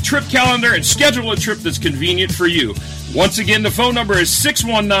visit their trip calendar and schedule a trip that's convenient for you. Once again, the phone number is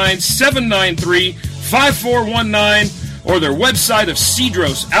 619-793-5419 or their website of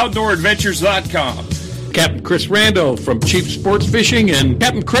cedrosoutdooradventures.com. Captain Chris Randall from Chief Sports Fishing. And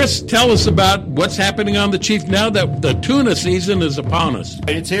Captain Chris, tell us about what's happening on the Chief now that the tuna season is upon us.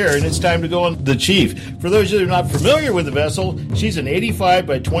 It's here, and it's time to go on the Chief. For those of you that are not familiar with the vessel, she's an 85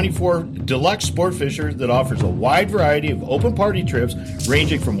 by 24 deluxe sport fisher that offers a wide variety of open party trips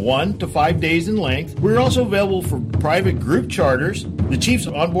ranging from 1 to 5 days in length. We're also available for private group charters. The Chief's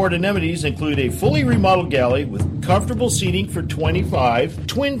onboard amenities include a fully remodeled galley with comfortable seating for 25,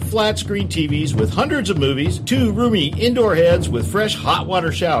 twin flat screen TVs with hundreds of movies, 2 roomy indoor heads with fresh hot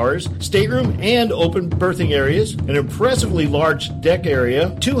water showers, stateroom and open berthing areas, an impressively large deck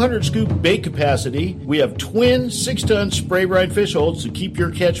area, 200 scoop bait capacity. We have twin 6-ton spray brine fish holds to keep your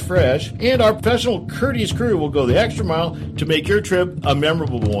catch fresh, and our professional courteous crew will go the extra mile to make your trip a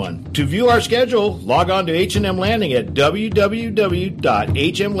memorable one. To view our schedule, log on to H&M Landing at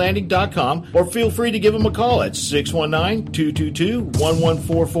www.hmlanding.com or feel free to give them a call at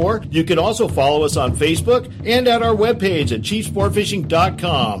 619-222-1144. You can also follow us on Facebook and at our webpage at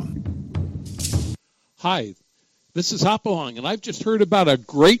chiefsportfishing.com. Hi, this is Hopalong, and I've just heard about a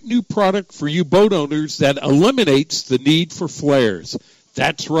great new product for you boat owners that eliminates the need for flares.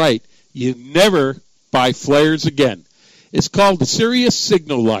 That's right. You never buy flares again. It's called the Sirius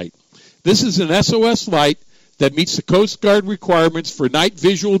Signal Light. This is an SOS light that meets the Coast Guard requirements for night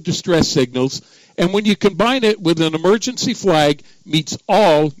visual distress signals, and when you combine it with an emergency flag, meets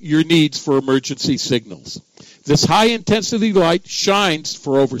all your needs for emergency signals. This high-intensity light shines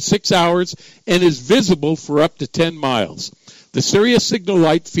for over 6 hours and is visible for up to 10 miles. The Sirius Signal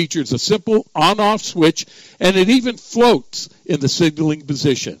Light features a simple on-off switch, and it even floats in the signaling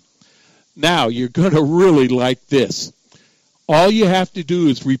position. Now, you're going to really like this. All you have to do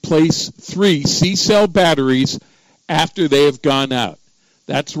is replace 3 C-cell batteries after they have gone out.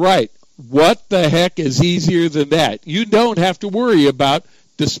 That's right. What the heck is easier than that? You don't have to worry about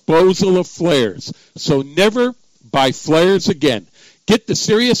disposal of flares. So never buy flares again. Get the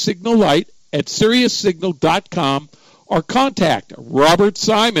Sirius Signal Light at SiriusSignal.com or contact Robert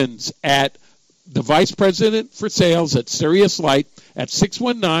Simons at the Vice President for Sales at Sirius Light at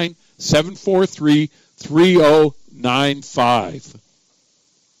 619-743-3095.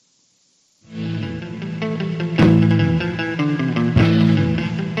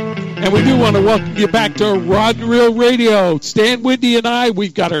 And we do want to welcome you back to Rod and Reel Radio. Stan, Wendy, and I,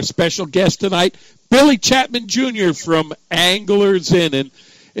 we've got our special guest tonight, Billy Chapman Jr. from Anglers Inn.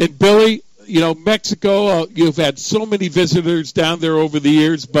 And Billy, you know, Mexico, you've had so many visitors down there over the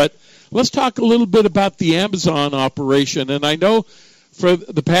years, but let's talk a little bit about the Amazon operation. And I know for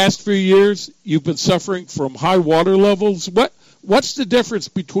the past few years you've been suffering from high water levels. What's the difference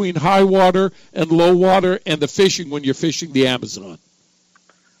between high water and low water and the fishing when you're fishing the Amazon?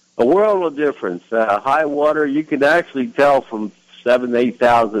 A world of difference. High water, you can actually tell from 7,000 to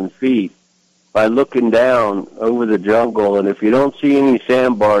 8,000 feet by looking down over the jungle. And if you don't see any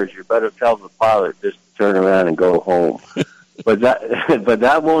sandbars, you better tell the pilot just to turn around and go home. but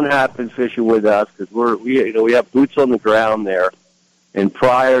that won't happen fishing with us because we have boots on the ground there. And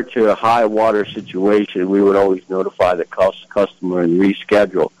prior to a high water situation, we would always notify the customer and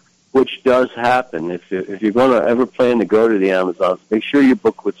reschedule, which does happen. If you're going to ever plan to go to the Amazons, make sure you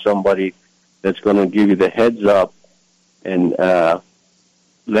book with somebody that's going to give you the heads up and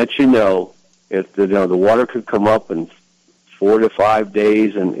let you know if the water could come up in 4 to 5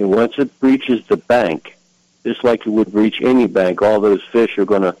 days, and once it breaches the bank, just like it would breach any bank, all those fish are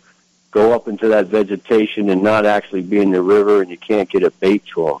going to go up into that vegetation and not actually be in the river, and you can't get a bait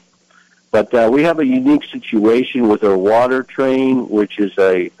to them. But we have a unique situation with our water train, which is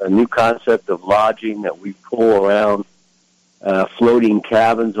a new concept of lodging that we pull around floating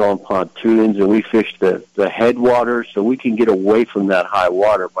cabins on pontoons, and we fish the headwaters so we can get away from that high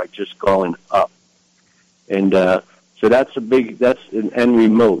water by just going up. And so that's and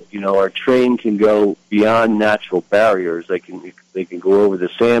remote. You know, our train can go beyond natural barriers. They can go over the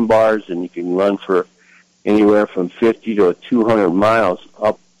sandbars, and you can run for anywhere from 50 to 200 miles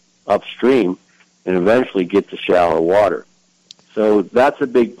upstream and eventually get to shallow water. So that's a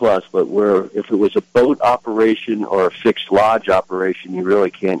big plus, but if it was a boat operation or a fixed lodge operation, you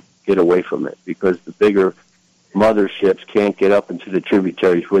really can't get away from it because the bigger motherships can't get up into the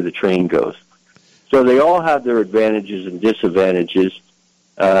tributaries where the train goes. So they all have their advantages and disadvantages.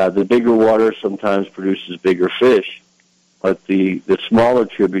 The bigger water sometimes produces bigger fish, but the smaller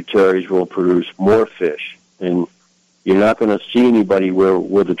tributaries will produce more fish. And you're not going to see anybody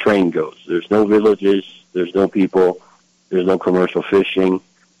where the train goes. There's no villages, there's no people, there's no commercial fishing.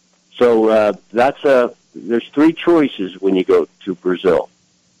 So there's three choices when you go to Brazil.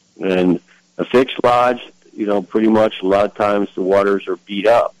 And a fixed lodge, pretty much a lot of times the waters are beat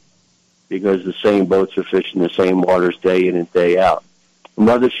up because the same boats are fishing the same waters day in and day out. The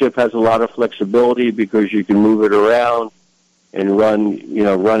mothership has a lot of flexibility because you can move it around and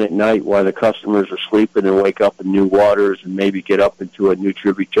run at night while the customers are sleeping and wake up in new waters and maybe get up into a new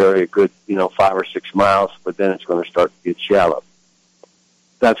tributary a good, 5 or 6 miles, but then it's going to start to get shallow.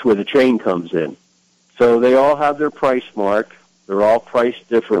 That's where the train comes in. So they all have their price mark. They're all priced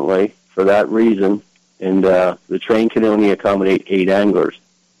differently for that reason, and the train can only accommodate 8 anglers,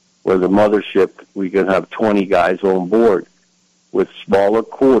 where the mothership, we can have 20 guys on board with smaller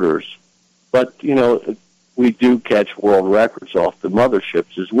quarters. But, we do catch world records off the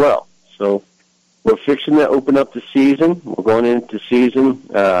motherships as well. So we're fixing to open up the season. We're going into season.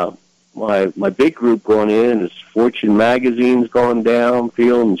 My big group going in is Fortune Magazine's going down,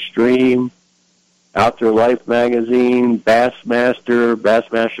 Field and Stream, Outdoor Life Magazine, Bassmaster.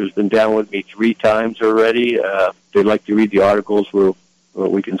 Bassmaster's been down with me 3 times already. If they'd like to read the articles,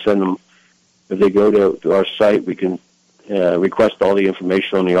 we can send them. If they go to our site, we can request all the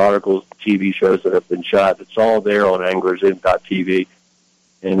information on the articles, TV shows that have been shot. It's all there on anglersin.tv,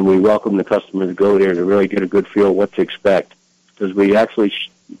 and we welcome the customer to go there to really get a good feel of what to expect, because we actually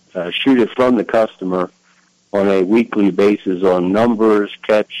shoot it from the customer on a weekly basis on numbers,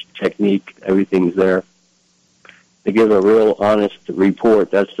 catch, technique, everything's there. To give a real honest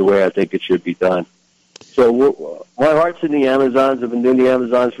report, that's the way I think it should be done. So my heart's in the Amazons. I've been doing the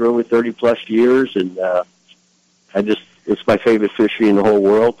Amazons for over 30-plus years, and it's my favorite fishery in the whole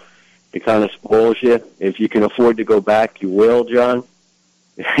world. It kind of spoils you. If you can afford to go back, you will, John.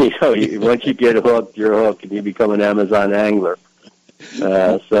 Once you get hooked, you're hooked, and you become an Amazon angler.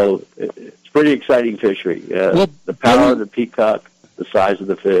 So it's pretty exciting fishery. The power of the peacock, the size of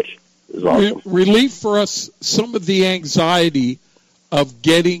the fish is awesome. Relieve for us some of the anxiety of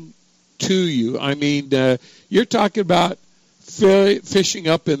getting to you. I mean, you're talking about fishing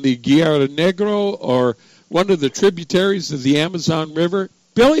up in the Guerra Negro or one of the tributaries of the Amazon River.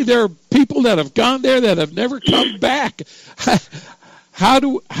 Billy, there are people that have gone there that have never come back. How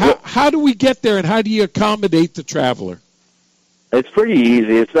do we get there, and how do you accommodate the traveler? It's pretty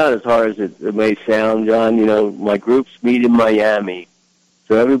easy. It's not as hard as it may sound, John. My groups meet in Miami.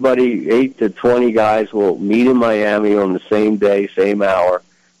 So everybody, 8 to 20 guys will meet in Miami on the same day, same hour.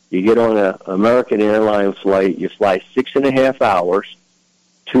 You get on an American Airlines flight. You fly 6.5 hours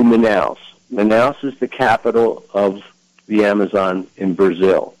to Manaus. Manaus is the capital of the Amazon in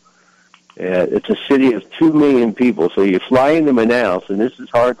Brazil. It's a city of 2 million people. So you fly into Manaus, and this is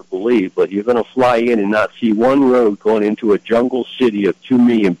hard to believe, but you're going to fly in and not see one road going into a jungle city of 2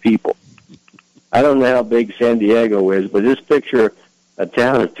 million people. I don't know how big San Diego is, but just picture a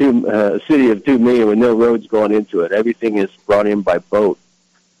town of a city of 2 million with no roads going into it. Everything is brought in by boat.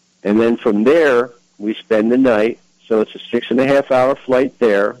 And then from there, we spend the night. So it's a 6.5 hour flight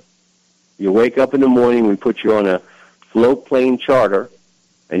there. You wake up in the morning, we put you on a float plane charter,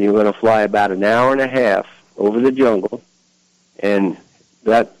 and you're going to fly about an hour and a half over the jungle, and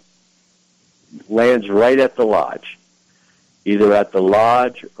that lands right at the lodge, either at the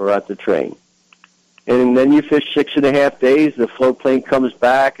lodge or at the train. And then you fish 6.5 days. The float plane comes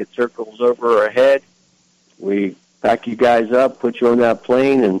back. It circles over our head. We pack you guys up, put you on that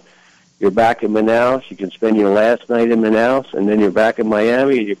plane, and you're back in Manaus. You can spend your last night in Manaus, and then you're back in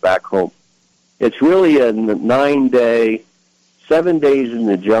Miami, and you're back home. It's really a 9-day, 7 days in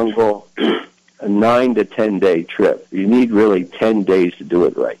the jungle, a 9 to 10-day trip. You need really 10 days to do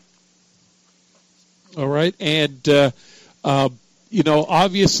it right. All right. And,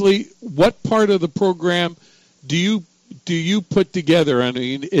 obviously, what part of the program do you put together? I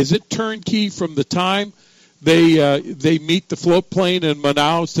mean, is it turnkey from the time they meet the float plane in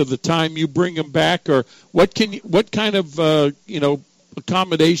Manaus to the time you bring them back, or what kind of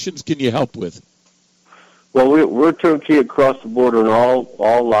accommodations can you help with? Well, we're turnkey across the border in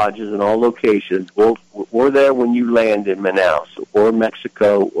all lodges and all locations. We're there when you land in Manaus or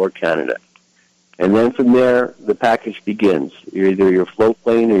Mexico or Canada. And then from there, the package begins. Either your float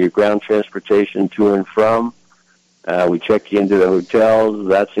plane or your ground transportation to and from. We check you into the hotels.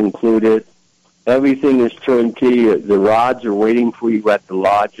 That's included. Everything is turnkey. The rods are waiting for you at the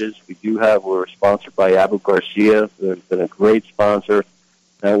lodges. We're sponsored by Abu Garcia. They've been a great sponsor.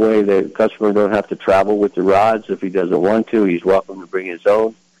 That way the customer don't have to travel with the rods. If he doesn't want to, he's welcome to bring his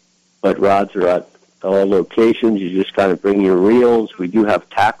own. But rods are at all locations. You just kind of bring your reels. We do have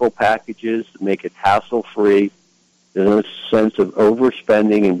tackle packages to make it hassle-free. There's no sense of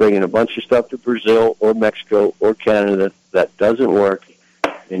overspending and bringing a bunch of stuff to Brazil or Mexico or Canada that doesn't work,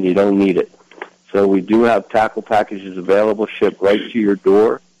 and you don't need it. So we do have tackle packages available, shipped right to your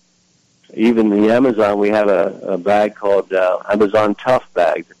door. Even the Amazon, we have a bag called Amazon Tough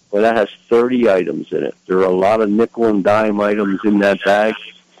Bag. Well, that has 30 items in it. There are a lot of nickel and dime items in that bag,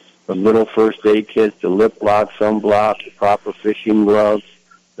 from little first aid kits to lip lock, sunblock, the proper fishing gloves,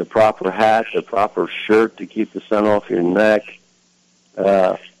 the proper hat, the proper shirt to keep the sun off your neck.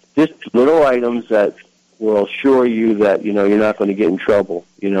 Just little items that will assure you that, you're not going to get in trouble.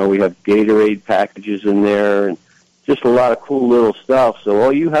 We have Gatorade packages in there and just a lot of cool little stuff. So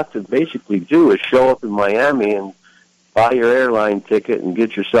all you have to basically do is show up in Miami and buy your airline ticket and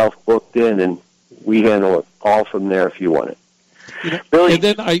get yourself booked in, and we handle it all from there if you want it. Billy? And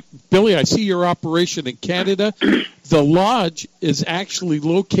then, Billy, I see your operation in Canada. The lodge is actually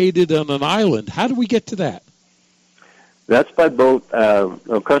located on an island. How do we get to that? That's by boat.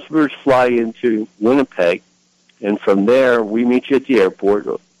 Our customers fly into Winnipeg, and from there we meet you at the airport.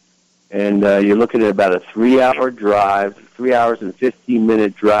 And you're looking at about a 3-hour drive, 3 hours and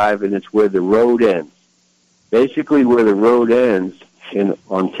 15-minute drive, and it's where the road ends. Basically, where the road ends in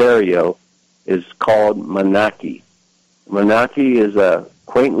Ontario is called Manaki. Manaki is a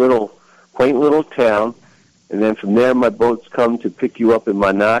quaint little town, and then from there my boats come to pick you up in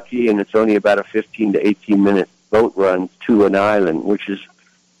Manaki, and it's only about a 15 to 18-minute boat run to an island, which is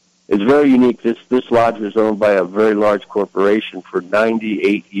very unique. This lodge was owned by a very large corporation for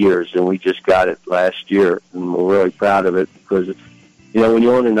 98 years, and we just got it last year, and we're really proud of it because, when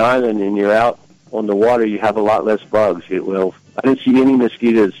you own an island and you're out on the water, you have a lot less bugs. I didn't see any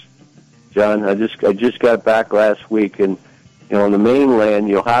mosquitoes, John. I just got back last week, and on the mainland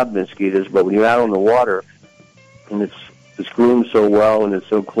you'll have mosquitoes, but when you're out on the water and it's groomed so well and it's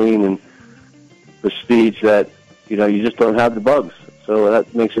so clean and prestige that you just don't have the bugs. So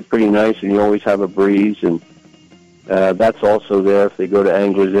that makes it pretty nice, and you always have a breeze, and that's also there. If they go to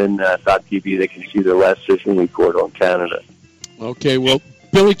anglersin.tv, they can see their last fishing report on Canada. Okay, well,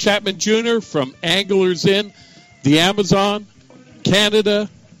 Billy Chapman Jr. from Anglers Inn, the Amazon, Canada,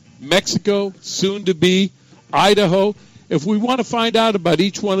 Mexico, soon to be, Idaho. If we want to find out about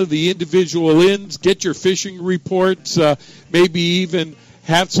each one of the individual inns, get your fishing reports, maybe even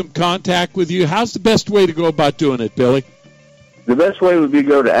have some contact with you, how's the best way to go about doing it, Billy? The best way would be to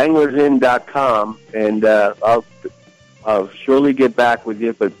go to anglersin.com, and I'll surely get back with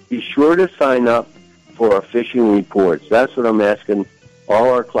you, but be sure to sign up for our fishing reports. That's what I'm asking all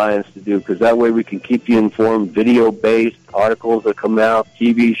our clients to do, because that way we can keep you informed. Video-based articles that come out,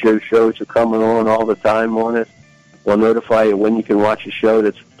 TV shows are coming on all the time on it. We'll notify you when you can watch a show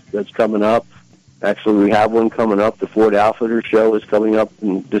that's coming up. Actually, we have one coming up. The Ford Outfitter show is coming up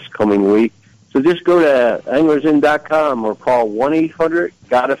in this coming week. So just go to anglersin.com or call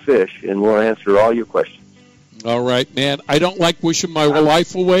 1-800-GOTA-FISH, and we'll answer all your questions. All right, man. I don't like wishing my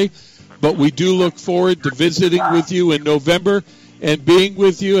life away, but we do look forward to visiting with you in November and being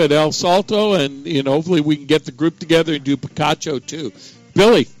with you at El Salto, and hopefully we can get the group together and do Picacho too.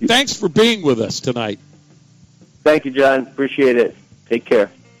 Billy, thanks for being with us tonight. Thank you, John. Appreciate it. Take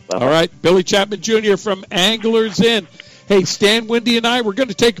care. Bye-bye. All right, Billy Chapman Jr. from Anglers Inn. Hey, Stan, Wendy, and I, we're going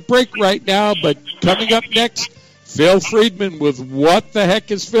to take a break right now, but coming up next, Phil Friedman with What the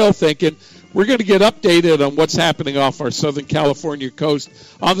Heck is Phil Thinking? We're going to get updated on what's happening off our Southern California coast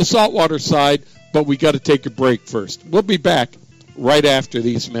on the saltwater side, but we got to take a break first. We'll be back right after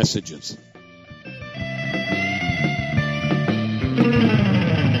these messages.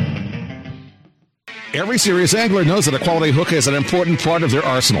 Every serious angler knows that a quality hook is an important part of their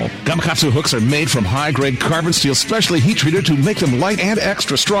arsenal. Gamakatsu hooks are made from high-grade carbon steel specially heat-treated to make them light and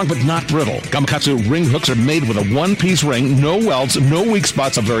extra strong but not brittle. Gamakatsu ring hooks are made with a one-piece ring, no welds, no weak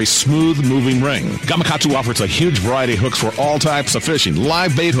spots, a very smooth moving ring. Gamakatsu offers a huge variety of hooks for all types of fishing.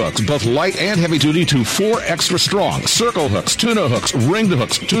 Live bait hooks, both light and heavy-duty to 4 extra strong. Circle hooks, tuna hooks, ringed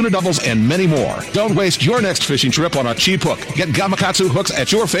hooks, tuna doubles, and many more. Don't waste your next fishing trip on a cheap hook. Get Gamakatsu hooks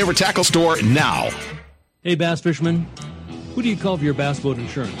at your favorite tackle store now. Hey, bass fisherman, who do you call for your bass boat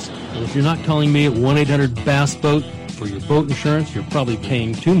insurance? Well, if you're not calling me at 1-800-BASS-BOAT for your boat insurance, you're probably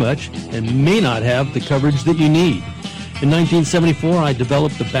paying too much and may not have the coverage that you need. In 1974, I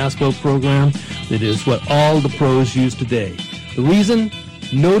developed the Bass Boat program that is what all the pros use today. The reason?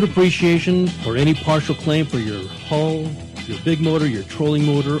 No depreciation or any partial claim for your hull, your big motor, your trolling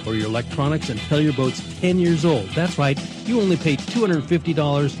motor, or your electronics until your boat's 10 years old. That's right, you only pay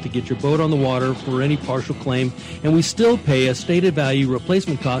 $250 to get your boat on the water for any partial claim, and we still pay a stated value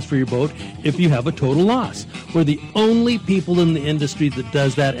replacement cost for your boat if you have a total loss. We're the only people in the industry that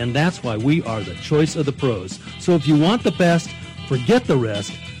does that, and that's why we are the choice of the pros. So if you want the best, forget the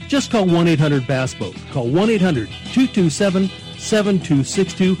rest. Just call 1-800-BASS BOAT. Call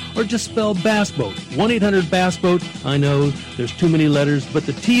 1-800-227-7262 or just spell Bass Boat. 1-800-BASS BOAT. I know there's too many letters, but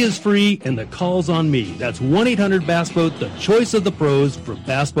the T is free and the call's on me. That's 1-800-BASS BOAT, the choice of the pros for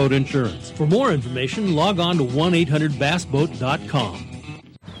Bass Boat Insurance. For more information, log on to 1-800-BASSBOAT.com.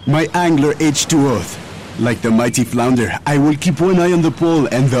 My Angler H2O. Like the mighty flounder, I will keep one eye on the pole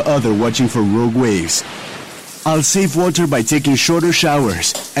and the other watching for rogue waves. I'll save water by taking shorter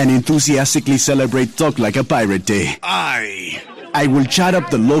showers and enthusiastically celebrate Talk Like a Pirate Day. I will chat up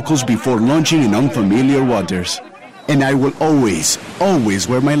the locals before launching in unfamiliar waters. And I will always, always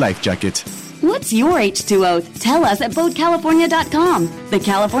wear my life jacket. What's your H2O? Tell us at BoatCalifornia.com. The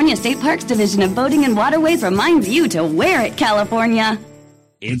California State Parks Division of Boating and Waterways reminds you to wear it, California.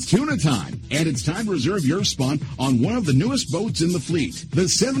 It's tuna time, and it's time to reserve your spot on one of the newest boats in the fleet, the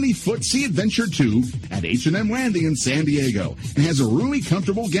 70-foot Sea Adventure 2 at H&M Landing in San Diego. It has a roomy,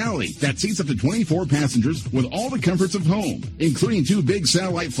 comfortable galley that seats up to 24 passengers with all the comforts of home, including 2 big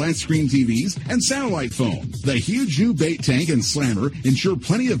satellite flat-screen TVs and satellite phone. The huge new bait tank and slammer ensure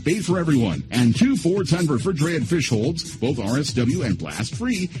plenty of bait for everyone, and 2 4-ton refrigerated fish holds, both RSW and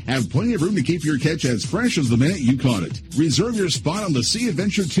blast-free, have plenty of room to keep your catch as fresh as the minute you caught it. Reserve your spot on the Sea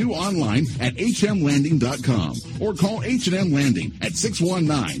Adventure 2 online at hmlanding.com or call H&M Landing at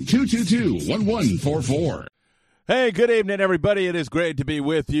 619-222-1144. Hey, good evening, everybody. It is great to be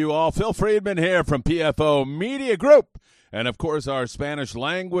with you all. Phil Friedman here from PFO Media Group. And, of course, our Spanish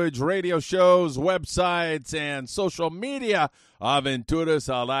language radio shows, websites, and social media. Aventuras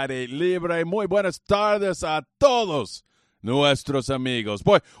al aire libre. Muy buenas tardes a todos nuestros amigos.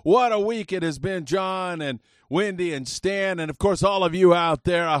 Boy, what a week it has been, John and Wendy and Stan, and, of course, all of you out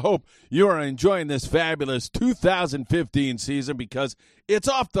there. I hope you are enjoying this fabulous 2015 season because it's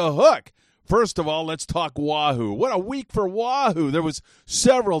off the hook. First of all, let's talk Wahoo. What a week for Wahoo. There was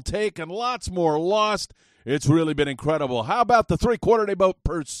several taken, lots more lost. It's really been incredible. How about the three-quarter-day boat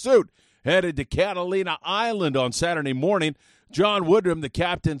Pursuit headed to Catalina Island on Saturday morning? John Woodrum, the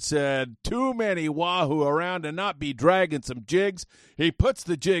captain, said too many Wahoo around to not be dragging some jigs. He puts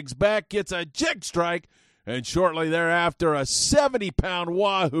the jigs back, gets a jig strike, and shortly thereafter, a 70-pound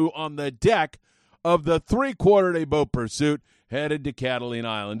Wahoo on the deck of the three-quarter-day boat Pursuit headed to Catalina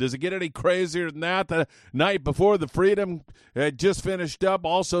Island. Does it get any crazier than that? The night before, the Freedom had just finished up.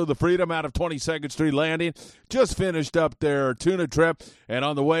 Also, the Freedom out of 22nd Street Landing just finished up their tuna trip. And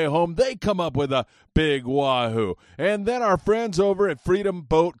on the way home, they come up with a big Wahoo. And then our friends over at Freedom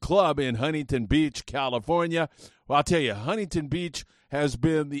Boat Club in Huntington Beach, California. Well, I'll tell you, Huntington Beach has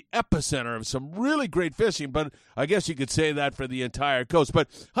been the epicenter of some really great fishing, but I guess you could say that for the entire coast. But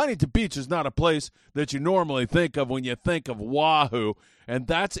Huntington Beach is not a place that you normally think of when you think of Wahoo, and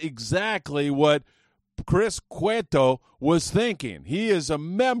that's exactly what Chris Cueto was thinking. He is a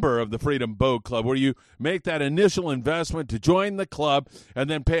member of the Freedom Boat Club, where you make that initial investment to join the club and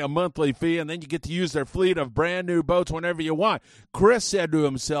then pay a monthly fee, and then you get to use their fleet of brand new boats whenever you want. Chris said to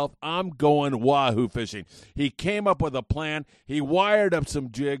himself, I'm going Wahoo fishing. He came up with a plan. He wired up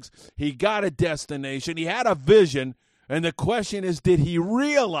some jigs. He got a destination. He had a vision, and the question is, did he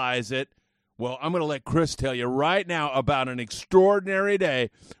realize it? Well, I'm going to let Chris tell you right now about an extraordinary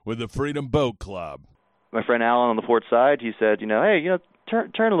day with the Freedom Boat Club. My friend Alan on the port side, he said, hey,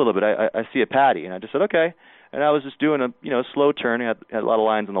 turn a little bit. I see a patty. And I just said, okay. And I was just doing a slow turn. I had a lot of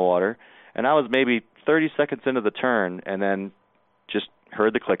lines in the water. And I was maybe 30 seconds into the turn and then just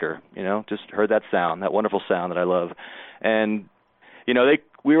heard the clicker, just heard that sound, that wonderful sound that I love. And,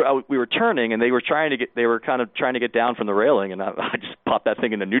 we were turning and they were kind of trying to get down from the railing. And I just popped that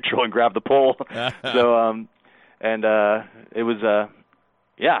thing into neutral and grabbed the pole. So, it was,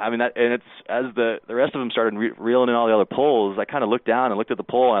 yeah, I mean, and it's as the rest of them started reeling in all the other poles, I kind of looked down and looked at the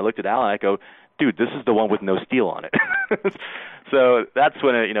pole, and I looked at Alan, and I go, dude, this is the one with no steel on it. So that's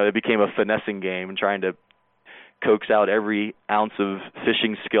when it became a finessing game and trying to coax out every ounce of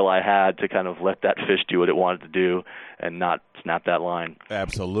fishing skill I had to kind of let that fish do what it wanted to do and not snap that line.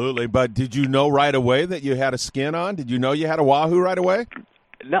 Absolutely. But did you know right away that you had a skin on? Did you know you had a Wahoo right away?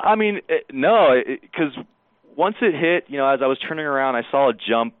 No, I mean, no, because once it hit, as I was turning around, I saw a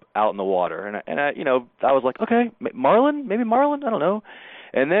jump out in the water, and I was like, okay, marlin, maybe marlin, I don't know.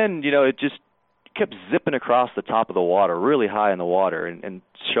 And then, it just kept zipping across the top of the water, really high in the water, and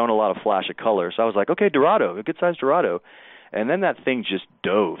showing a lot of flash of color. So I was like, okay, Dorado, a good-sized Dorado. and then that thing just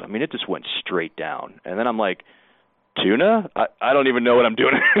dove. I mean, it just went straight down. And then I'm like, tuna? I don't even know what I'm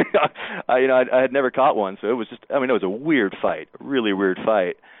doing. I had never caught one, so it was just, I mean, it was a weird fight, a really weird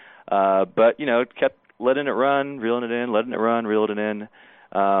fight. But, kept letting it run, reeling it in, letting it run, reeling it in.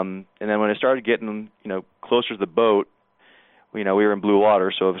 And then when I started getting, closer to the boat, we were in blue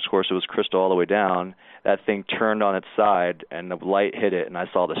water, so of course it was crystal all the way down. That thing turned on its side, and the light hit it, and I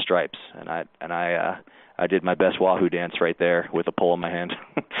saw the stripes. And I did my best wahoo dance right there with a pole in my hand.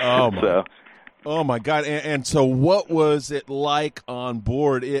 Oh my God! And so, what was it like on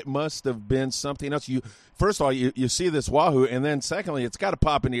board? It must have been something else. First of all, you see this wahoo, and then secondly, it's got to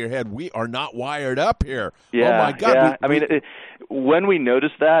pop into your head. We are not wired up here. Yeah, oh my God! Yeah. When we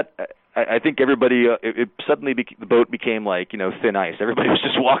noticed that, I think everybody it suddenly the boat became like thin ice. Everybody was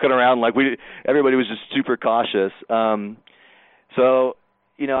just walking around like everybody was just super cautious. So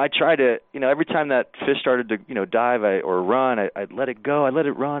I try to every time that fish started to dive or run, I'd let it go. I let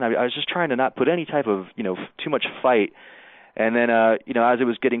it run. I was just trying to not put any type of too much fight. And then as it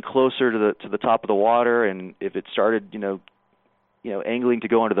was getting closer to the top of the water, and if it started angling to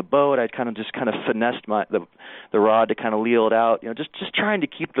go onto the boat, I'd kind of finessed the rod to kind of reel it out, just trying to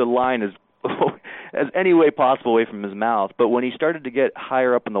keep the line as any way possible away from his mouth. But when he started to get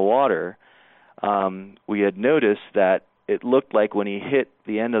higher up in the water, we had noticed that it looked like when he hit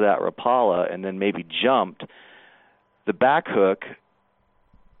the end of that Rapala and then maybe jumped, the back hook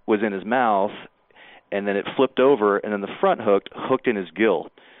was in his mouth, and then it flipped over, and then the front hooked in his gill.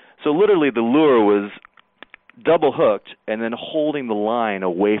 So literally the lure was double hooked and then holding the line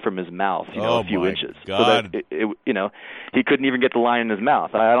away from his mouth, a few inches. God. So that he couldn't even get the line in his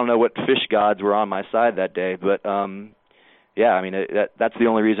mouth. I don't know what fish gods were on my side that day, but yeah, I mean that's the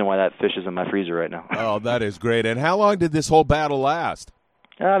only reason why that fish is in my freezer right now. Oh, that is great. And how long did this whole battle last?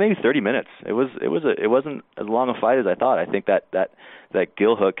 Maybe 30 minutes. It wasn't as long a fight as I thought. I think that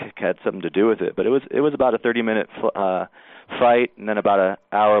gill hook had something to do with it, but it was about a 30-minute fight and then about an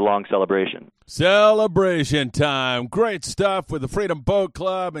hour-long celebration. Celebration time. Great stuff with the Freedom Boat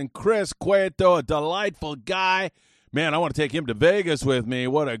Club and Chris Cueto, a delightful guy. Man, I want to take him to Vegas with me.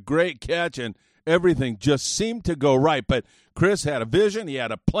 What a great catch, and everything just seemed to go right. But Chris had a vision. He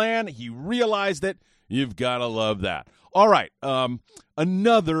had a plan. He realized it. You've got to love that. All right,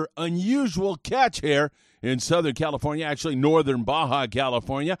 another unusual catch here in Southern California, actually northern Baja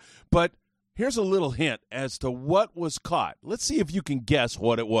California. But here's a little hint as to what was caught. Let's see if you can guess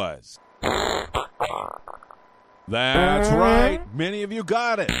what it was. That's right. Many of you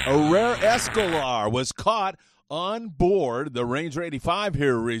got it. A rare escolar was caught on board the Ranger 85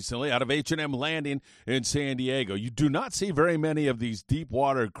 here recently out of H&M Landing in San Diego. You do not see very many of these deep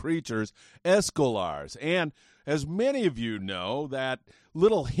water creatures, escolars. And as many of you know, that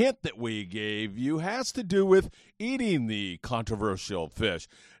little hint that we gave you has to do with eating the controversial fish.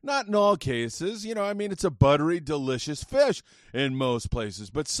 Not in all cases. It's a buttery, delicious fish in most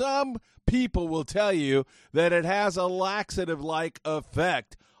places. But some people will tell you that it has a laxative-like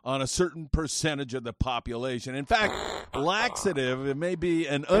effect on a certain percentage of the population. In fact, laxative, it may be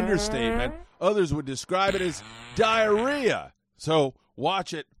an understatement. Others would describe it as diarrhea. So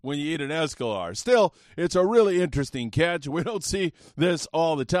watch it when you eat an escolar. Still, it's a really interesting catch. We don't see this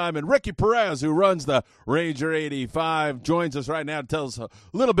all the time. And Ricky Perez, who runs the Ranger 85, joins us right now to tell us a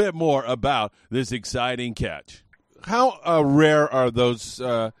little bit more about this exciting catch. How rare are those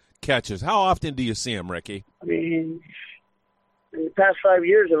catches? How often do you see them, Ricky? I mean, in the past 5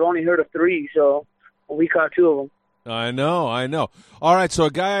 years, I've only heard of 3, so we caught 2 of them. I know. All right, so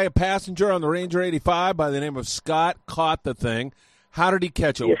a passenger on the Ranger 85 by the name of Scott caught the thing. How did he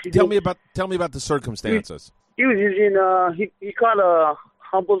catch it? Yes, Tell me about the circumstances. He was using he caught a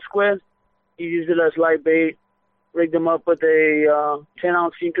Humboldt squid. He used it as light bait. Rigged him up with a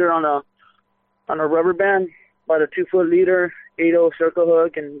 10-ounce sinker on a rubber band, about a 2-foot leader, 8/0 circle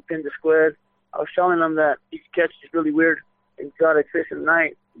hook, and pinned the squid. I was telling him that he could catch this really weird exotic fish at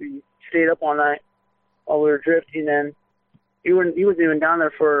night. We stayed up all night while we were drifting, and he wasn't even down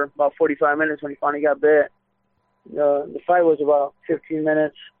there for about 45 minutes when he finally got bit. The fight was about 15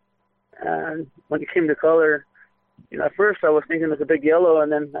 minutes, and when it came to color, at first I was thinking it was a big yellow,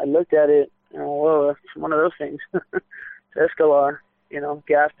 and then I looked at it, and whoa, that's one of those things. It's escolar,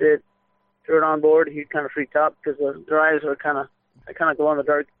 gaffed it, threw it on board. He kind of freaked out because their eyes are kind of glow in the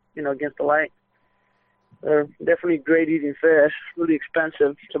dark, against the light. They're definitely great eating fish, really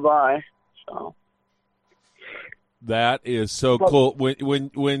expensive to buy, so. That is so cool.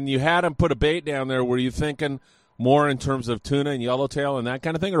 When you had him put a bait down there, were you thinking more in terms of tuna and yellowtail and that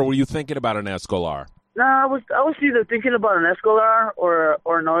kind of thing, or were you thinking about an escolar? No, I was either thinking about an escolar or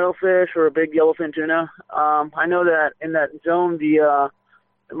an oilfish or a big yellowfin tuna. I know that in that zone, the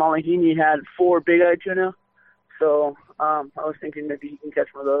Malahini had 4 big-eyed tuna, so I was thinking maybe he can catch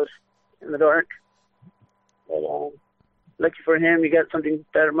one of those in the dark. But lucky for him, he got something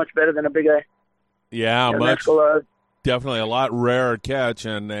better, much better than a big eye. Yeah, much. Definitely a lot rarer catch,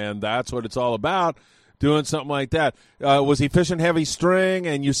 and that's what it's all about, doing something like that. Was he fishing heavy string,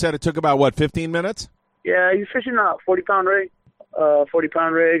 and you said it took about, 15 minutes? Yeah, he was fishing a 40-pound rig.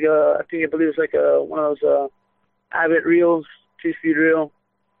 40-pound rig. I believe it's like one of those Abbott reels, 2-speed reel.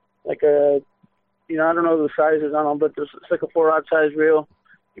 Like I don't know the sizes on them, but it's like a 4-rod size reel.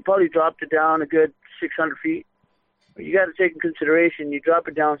 You probably dropped it down a good 600 feet. But you got to take in consideration, you drop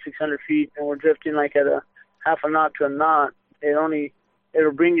it down 600 feet, and we're drifting like at a half a knot to a knot.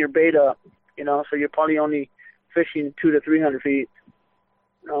 It'll bring your bait up, so you're probably only fishing 200 to 300 feet.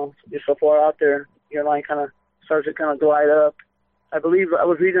 You're so far out there, your line kind of starts to kind of glide up. I believe I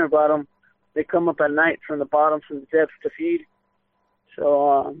was reading about them. They come up at night from the bottom, from the depths to feed.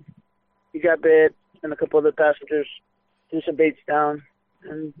 So he got bit, and a couple other passengers threw some baits down,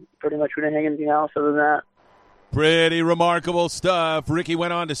 and pretty much we didn't hang anything else other than that. Pretty remarkable stuff. Ricky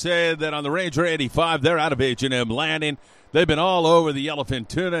went on to say that on the Ranger 85, they're out of H&M Landing. They've been all over the yellowfin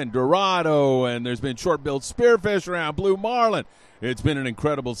tuna and Dorado, and there's been short-billed spearfish around, blue marlin. It's been an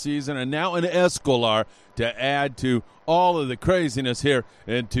incredible season, and now an escolar to add to all of the craziness here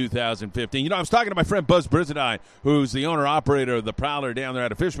in 2015. I was talking to my friend Buzz Brizadine, who's the owner-operator of the Prowler down there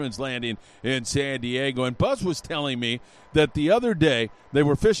at a Fisherman's Landing in San Diego, and Buzz was telling me that the other day they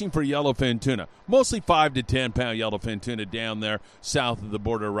were fishing for yellowfin tuna, mostly 5 to 10-pound yellowfin tuna down there south of the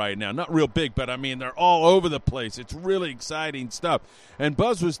border right now. Not real big, but, they're all over the place. It's really exciting stuff. And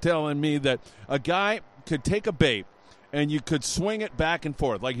Buzz was telling me that a guy could take a bait, and you could swing it back and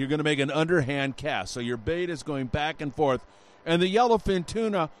forth, like you're going to make an underhand cast. So your bait is going back and forth, and the yellowfin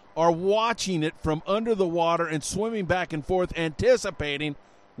tuna are watching it from under the water and swimming back and forth, anticipating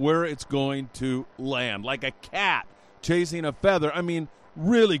where it's going to land, like a cat chasing a feather.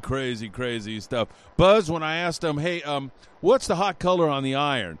 Really crazy stuff. Buzz, when I asked him, hey, what's the hot color on the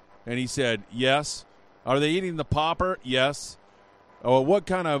iron? And he said, yes. Are they eating the popper? Yes. What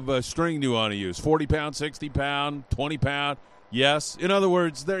kind of string do you want to use? 40-pound, 60-pound, 20-pound? Yes. In other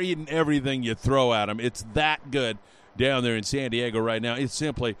words, they're eating everything you throw at them. It's that good down there in San Diego right now. It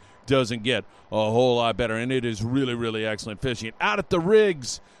simply doesn't get a whole lot better, and it is really, really excellent fishing. Out at the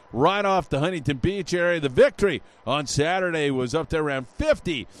rigs, right off the Huntington Beach area, the Victory on Saturday was up there around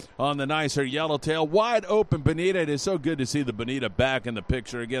 50 on the nicer yellowtail. Wide open bonita. It is so good to see the bonita back in the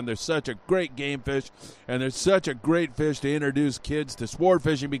picture again. They're such a great game fish, and they're such a great fish to introduce kids to sport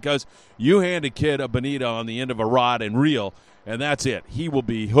fishing, because you hand a kid a bonita on the end of a rod and reel, and that's it. He will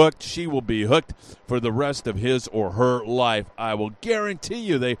be hooked. She will be hooked for the rest of his or her life. I will guarantee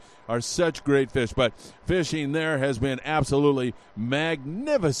you they are such great fish. But fishing there has been absolutely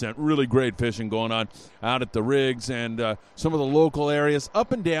magnificent. Really great fishing going on out at the rigs and some of the local areas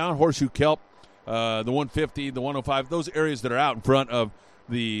up and down Horseshoe Kelp, the 150, the 105, those areas that are out in front of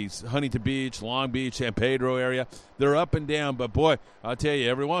the Huntington Beach, Long Beach, San Pedro area. They're up and down, but boy, I'll tell you,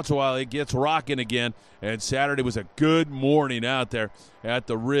 every once in a while it gets rocking again, and Saturday was a good morning out there at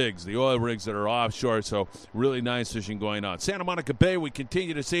the rigs, the oil rigs that are offshore, so really nice fishing going on. Santa Monica Bay, we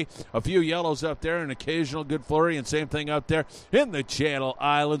continue to see a few yellows up there, an occasional good flurry, and same thing up there in the Channel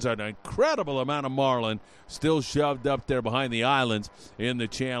Islands, an incredible amount of marlin still shoved up there behind the islands in the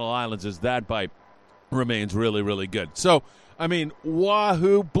Channel Islands as that bite remains really, really good. So,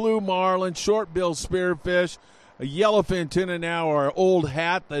 wahoo, blue marlin, short-bill spearfish, a yellowfin tuna now, our old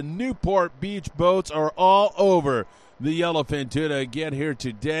hat. The Newport Beach boats are all over the yellowfin tuna again here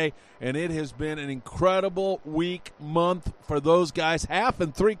today, and it has been an incredible week, month for those guys. 1/2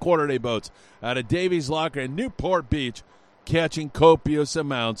 and 3/4 day boats out of Davies Locker and Newport Beach catching copious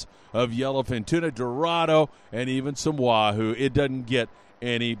amounts of yellowfin tuna, Dorado, and even some wahoo. It doesn't get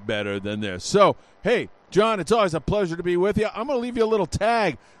any better than this. So, hey, John, it's always a pleasure to be with you. I'm going to leave you a little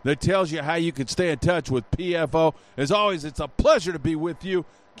tag that tells you how you can stay in touch with PFO. As always, it's a pleasure to be with you.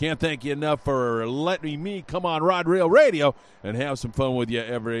 Can't thank you enough for letting me come on Rod Reel Radio and have some fun with you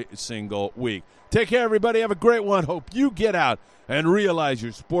every single week. Take care, everybody. Have a great one. Hope you get out and realize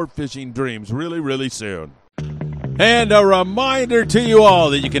your sport fishing dreams really, really soon. And a reminder to you all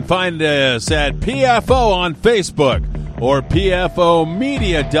that you can find us at PFO on Facebook or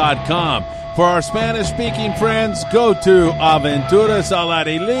PFOmedia.com. For our Spanish-speaking friends, go to Aventuras al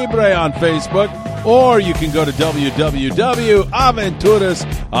Aire Libre on Facebook, or you can go to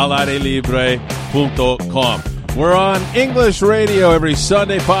www.aventurasalairelibre.com. We're on English radio every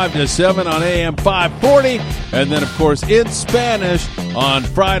Sunday, 5 to 7 on AM 540. And then, of course, in Spanish on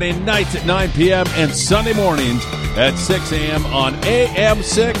Friday nights at 9 p.m. and Sunday mornings at 6 a.m. on AM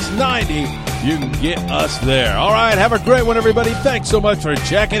 690. You can get us there. All right, have a great one, everybody. Thanks so much for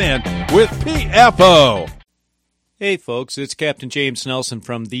checking in with PFO. Hey, folks, it's Captain James Nelson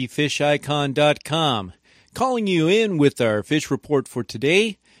from thefishicon.com. Calling you in with our fish report for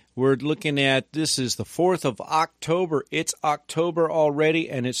today. We're looking at, this is the 4th of October. It's October already,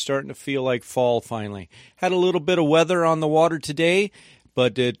 and it's starting to feel like fall finally. Had a little bit of weather on the water today,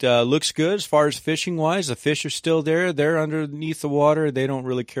 but it looks good as far as fishing-wise. The fish are still there. They're underneath the water. They don't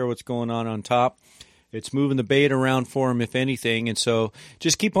really care what's going on top. It's moving the bait around for them, if anything, and so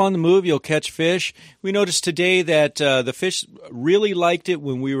just keep on the move. You'll catch fish. We noticed today that the fish really liked it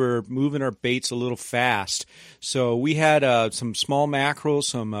when we were moving our baits a little fast. So we had some small mackerel,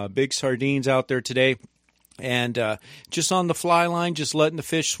 some big sardines out there today, and just on the fly line, just letting the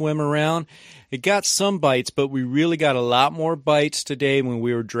fish swim around. It got some bites, but we really got a lot more bites today when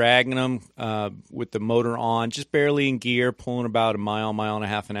we were dragging them with the motor on, just barely in gear, pulling about a mile and a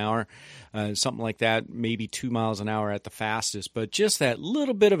half an hour. Something like that, maybe 2 miles an hour at the fastest. But just that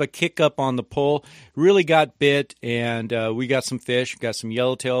little bit of a kick up on the pull really got bit, and we got some fish. We got some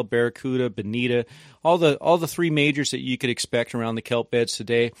yellowtail, barracuda, bonita, all the three majors that you could expect around the kelp beds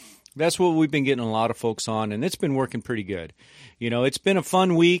today. That's what we've been getting a lot of folks on, and it's been working pretty good. You know, it's been a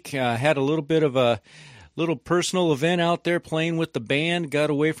fun week. Had a little bit of a little personal event out there playing with the band. Got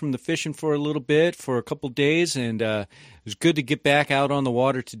away from the fishing for a little bit, for a couple days, and it was good to get back out on the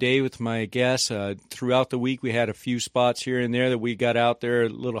water today with my guests. Throughout the week, we had a few spots here and there that we got out there,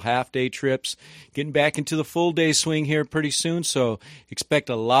 little half-day trips. Getting back into the full-day swing here pretty soon, so expect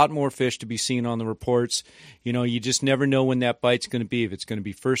a lot more fish to be seen on the reports. You know, you just never know when that bite's going to be, if it's going to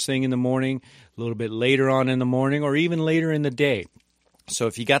be first thing in the morning, a little bit later on in the morning, or even later in the day. So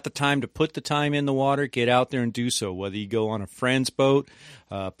if you got the time to put the time in the water, get out there and do so, whether you go on a friend's boat,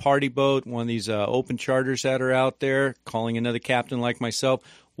 party boat, one of these open charters that are out there, calling another captain like myself,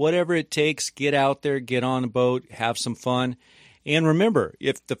 whatever it takes, get out there, get on a boat, have some fun. And remember,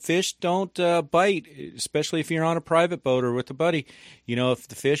 if the fish don't bite, especially if you're on a private boat or with a buddy, you know, if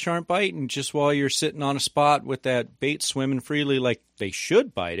the fish aren't biting just while you're sitting on a spot with that bait swimming freely like they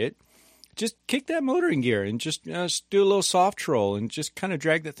should bite it, just kick that motor in gear and just do a little soft troll and just kind of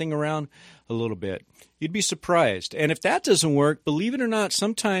drag that thing around a little bit. You'd be surprised. And if that doesn't work, believe it or not,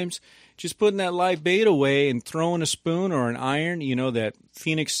 sometimes just putting that live bait away and throwing a spoon or an iron, you know, that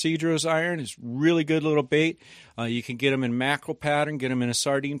Phoenix Cedros iron is really good little bait. You can get them in mackerel pattern, get them in a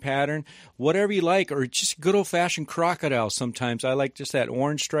sardine pattern, whatever you like, or just good old-fashioned crocodile sometimes. I like just that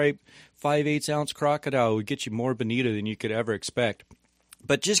orange stripe 5/8 ounce crocodile. It would get you more bonita than you could ever expect.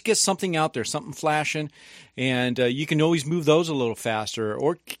 But just get something out there, something flashing, and you can always move those a little faster,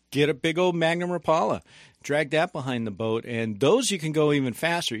 or get a big old Magnum Rapala. Drag that behind the boat, and those you can go even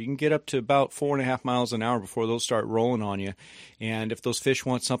faster. You can get up to about 4.5 miles an hour before those start rolling on you. And if those fish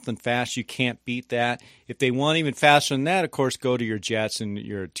want something fast, you can't beat that. If they want even faster than that, of course, go to your jets and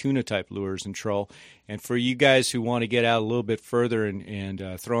your tuna-type lures and troll. And for you guys who want to get out a little bit further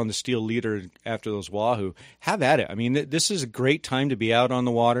and throw on the steel leader after those wahoo, have at it. I mean, this is a great time to be out on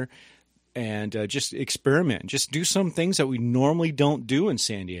the water and just experiment. Just do some things that we normally don't do in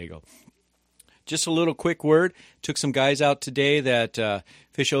San Diego. Just a little quick word. Took some guys out today that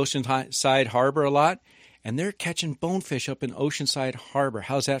fish Oceanside Harbor a lot, and they're catching bonefish up in Oceanside Harbor.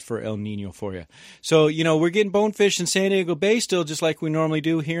 How's that for El Nino for you? So, you know, we're getting bonefish in San Diego Bay still, just like we normally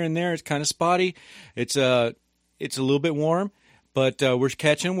do here and there. It's kind of spotty. It's a little bit warm, but we're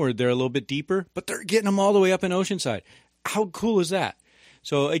catching them. They're a little bit deeper, but they're getting them all the way up in Oceanside. How cool is that?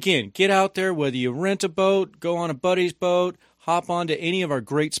 So, again, get out there, whether you rent a boat, go on a buddy's boat, hop onto any of our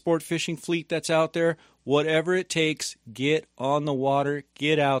great sport fishing fleet that's out there. Whatever it takes, get on the water,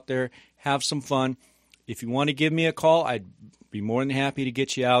 get out there, have some fun. If you want to give me a call, I'd be more than happy to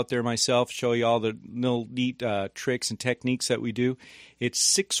get you out there myself, show you all the little neat tricks and techniques that we do. It's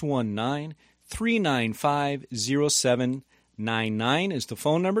 619-395-0799 is the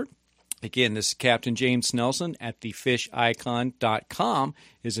phone number. Again, this is Captain James Nelson at thefishicon.com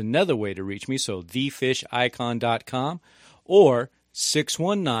is another way to reach me, so thefishicon.com. Or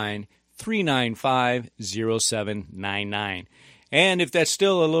 619-395-0799. And if that's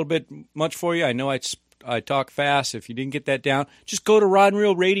still a little bit much for you, I know I I talk fast. If you didn't get that down, just go to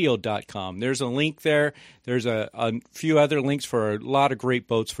rodandreelradio.com. There's a link there. There's a few other links for a lot of great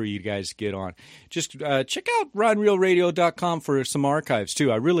boats for you guys to get on. Just check out rodandreelradio.com for some archives,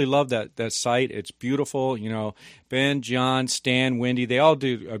 too. I really love that site. It's beautiful. You know, Ben, John, Stan, Wendy, they all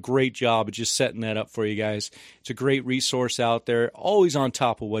do a great job of just setting that up for you guys. It's a great resource out there, always on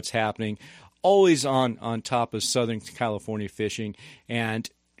top of what's happening, always on top of Southern California fishing, and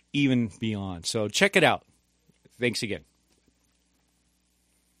even beyond. So check it out. Thanks again.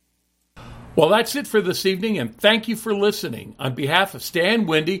 Well, that's it for this evening, and thank you for listening. On behalf of Stan,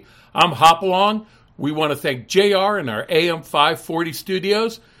 Wendy, I'm Hopalong. We want to thank JR in our AM 540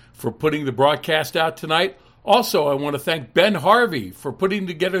 studios for putting the broadcast out tonight. Also, I want to thank Ben Harvey for putting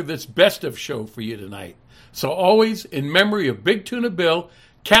together this best of show for you tonight. So always in memory of Big Tuna Bill,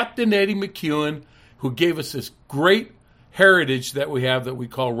 Captain Eddie McEwen, who gave us this great heritage that we have that we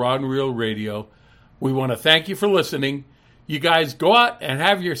call Rod and Reel Radio. We want to thank you for listening. You guys go out and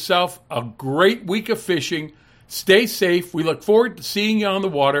have yourself a great week of fishing. Stay safe. We look forward to seeing you on the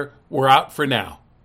water. We're out for now.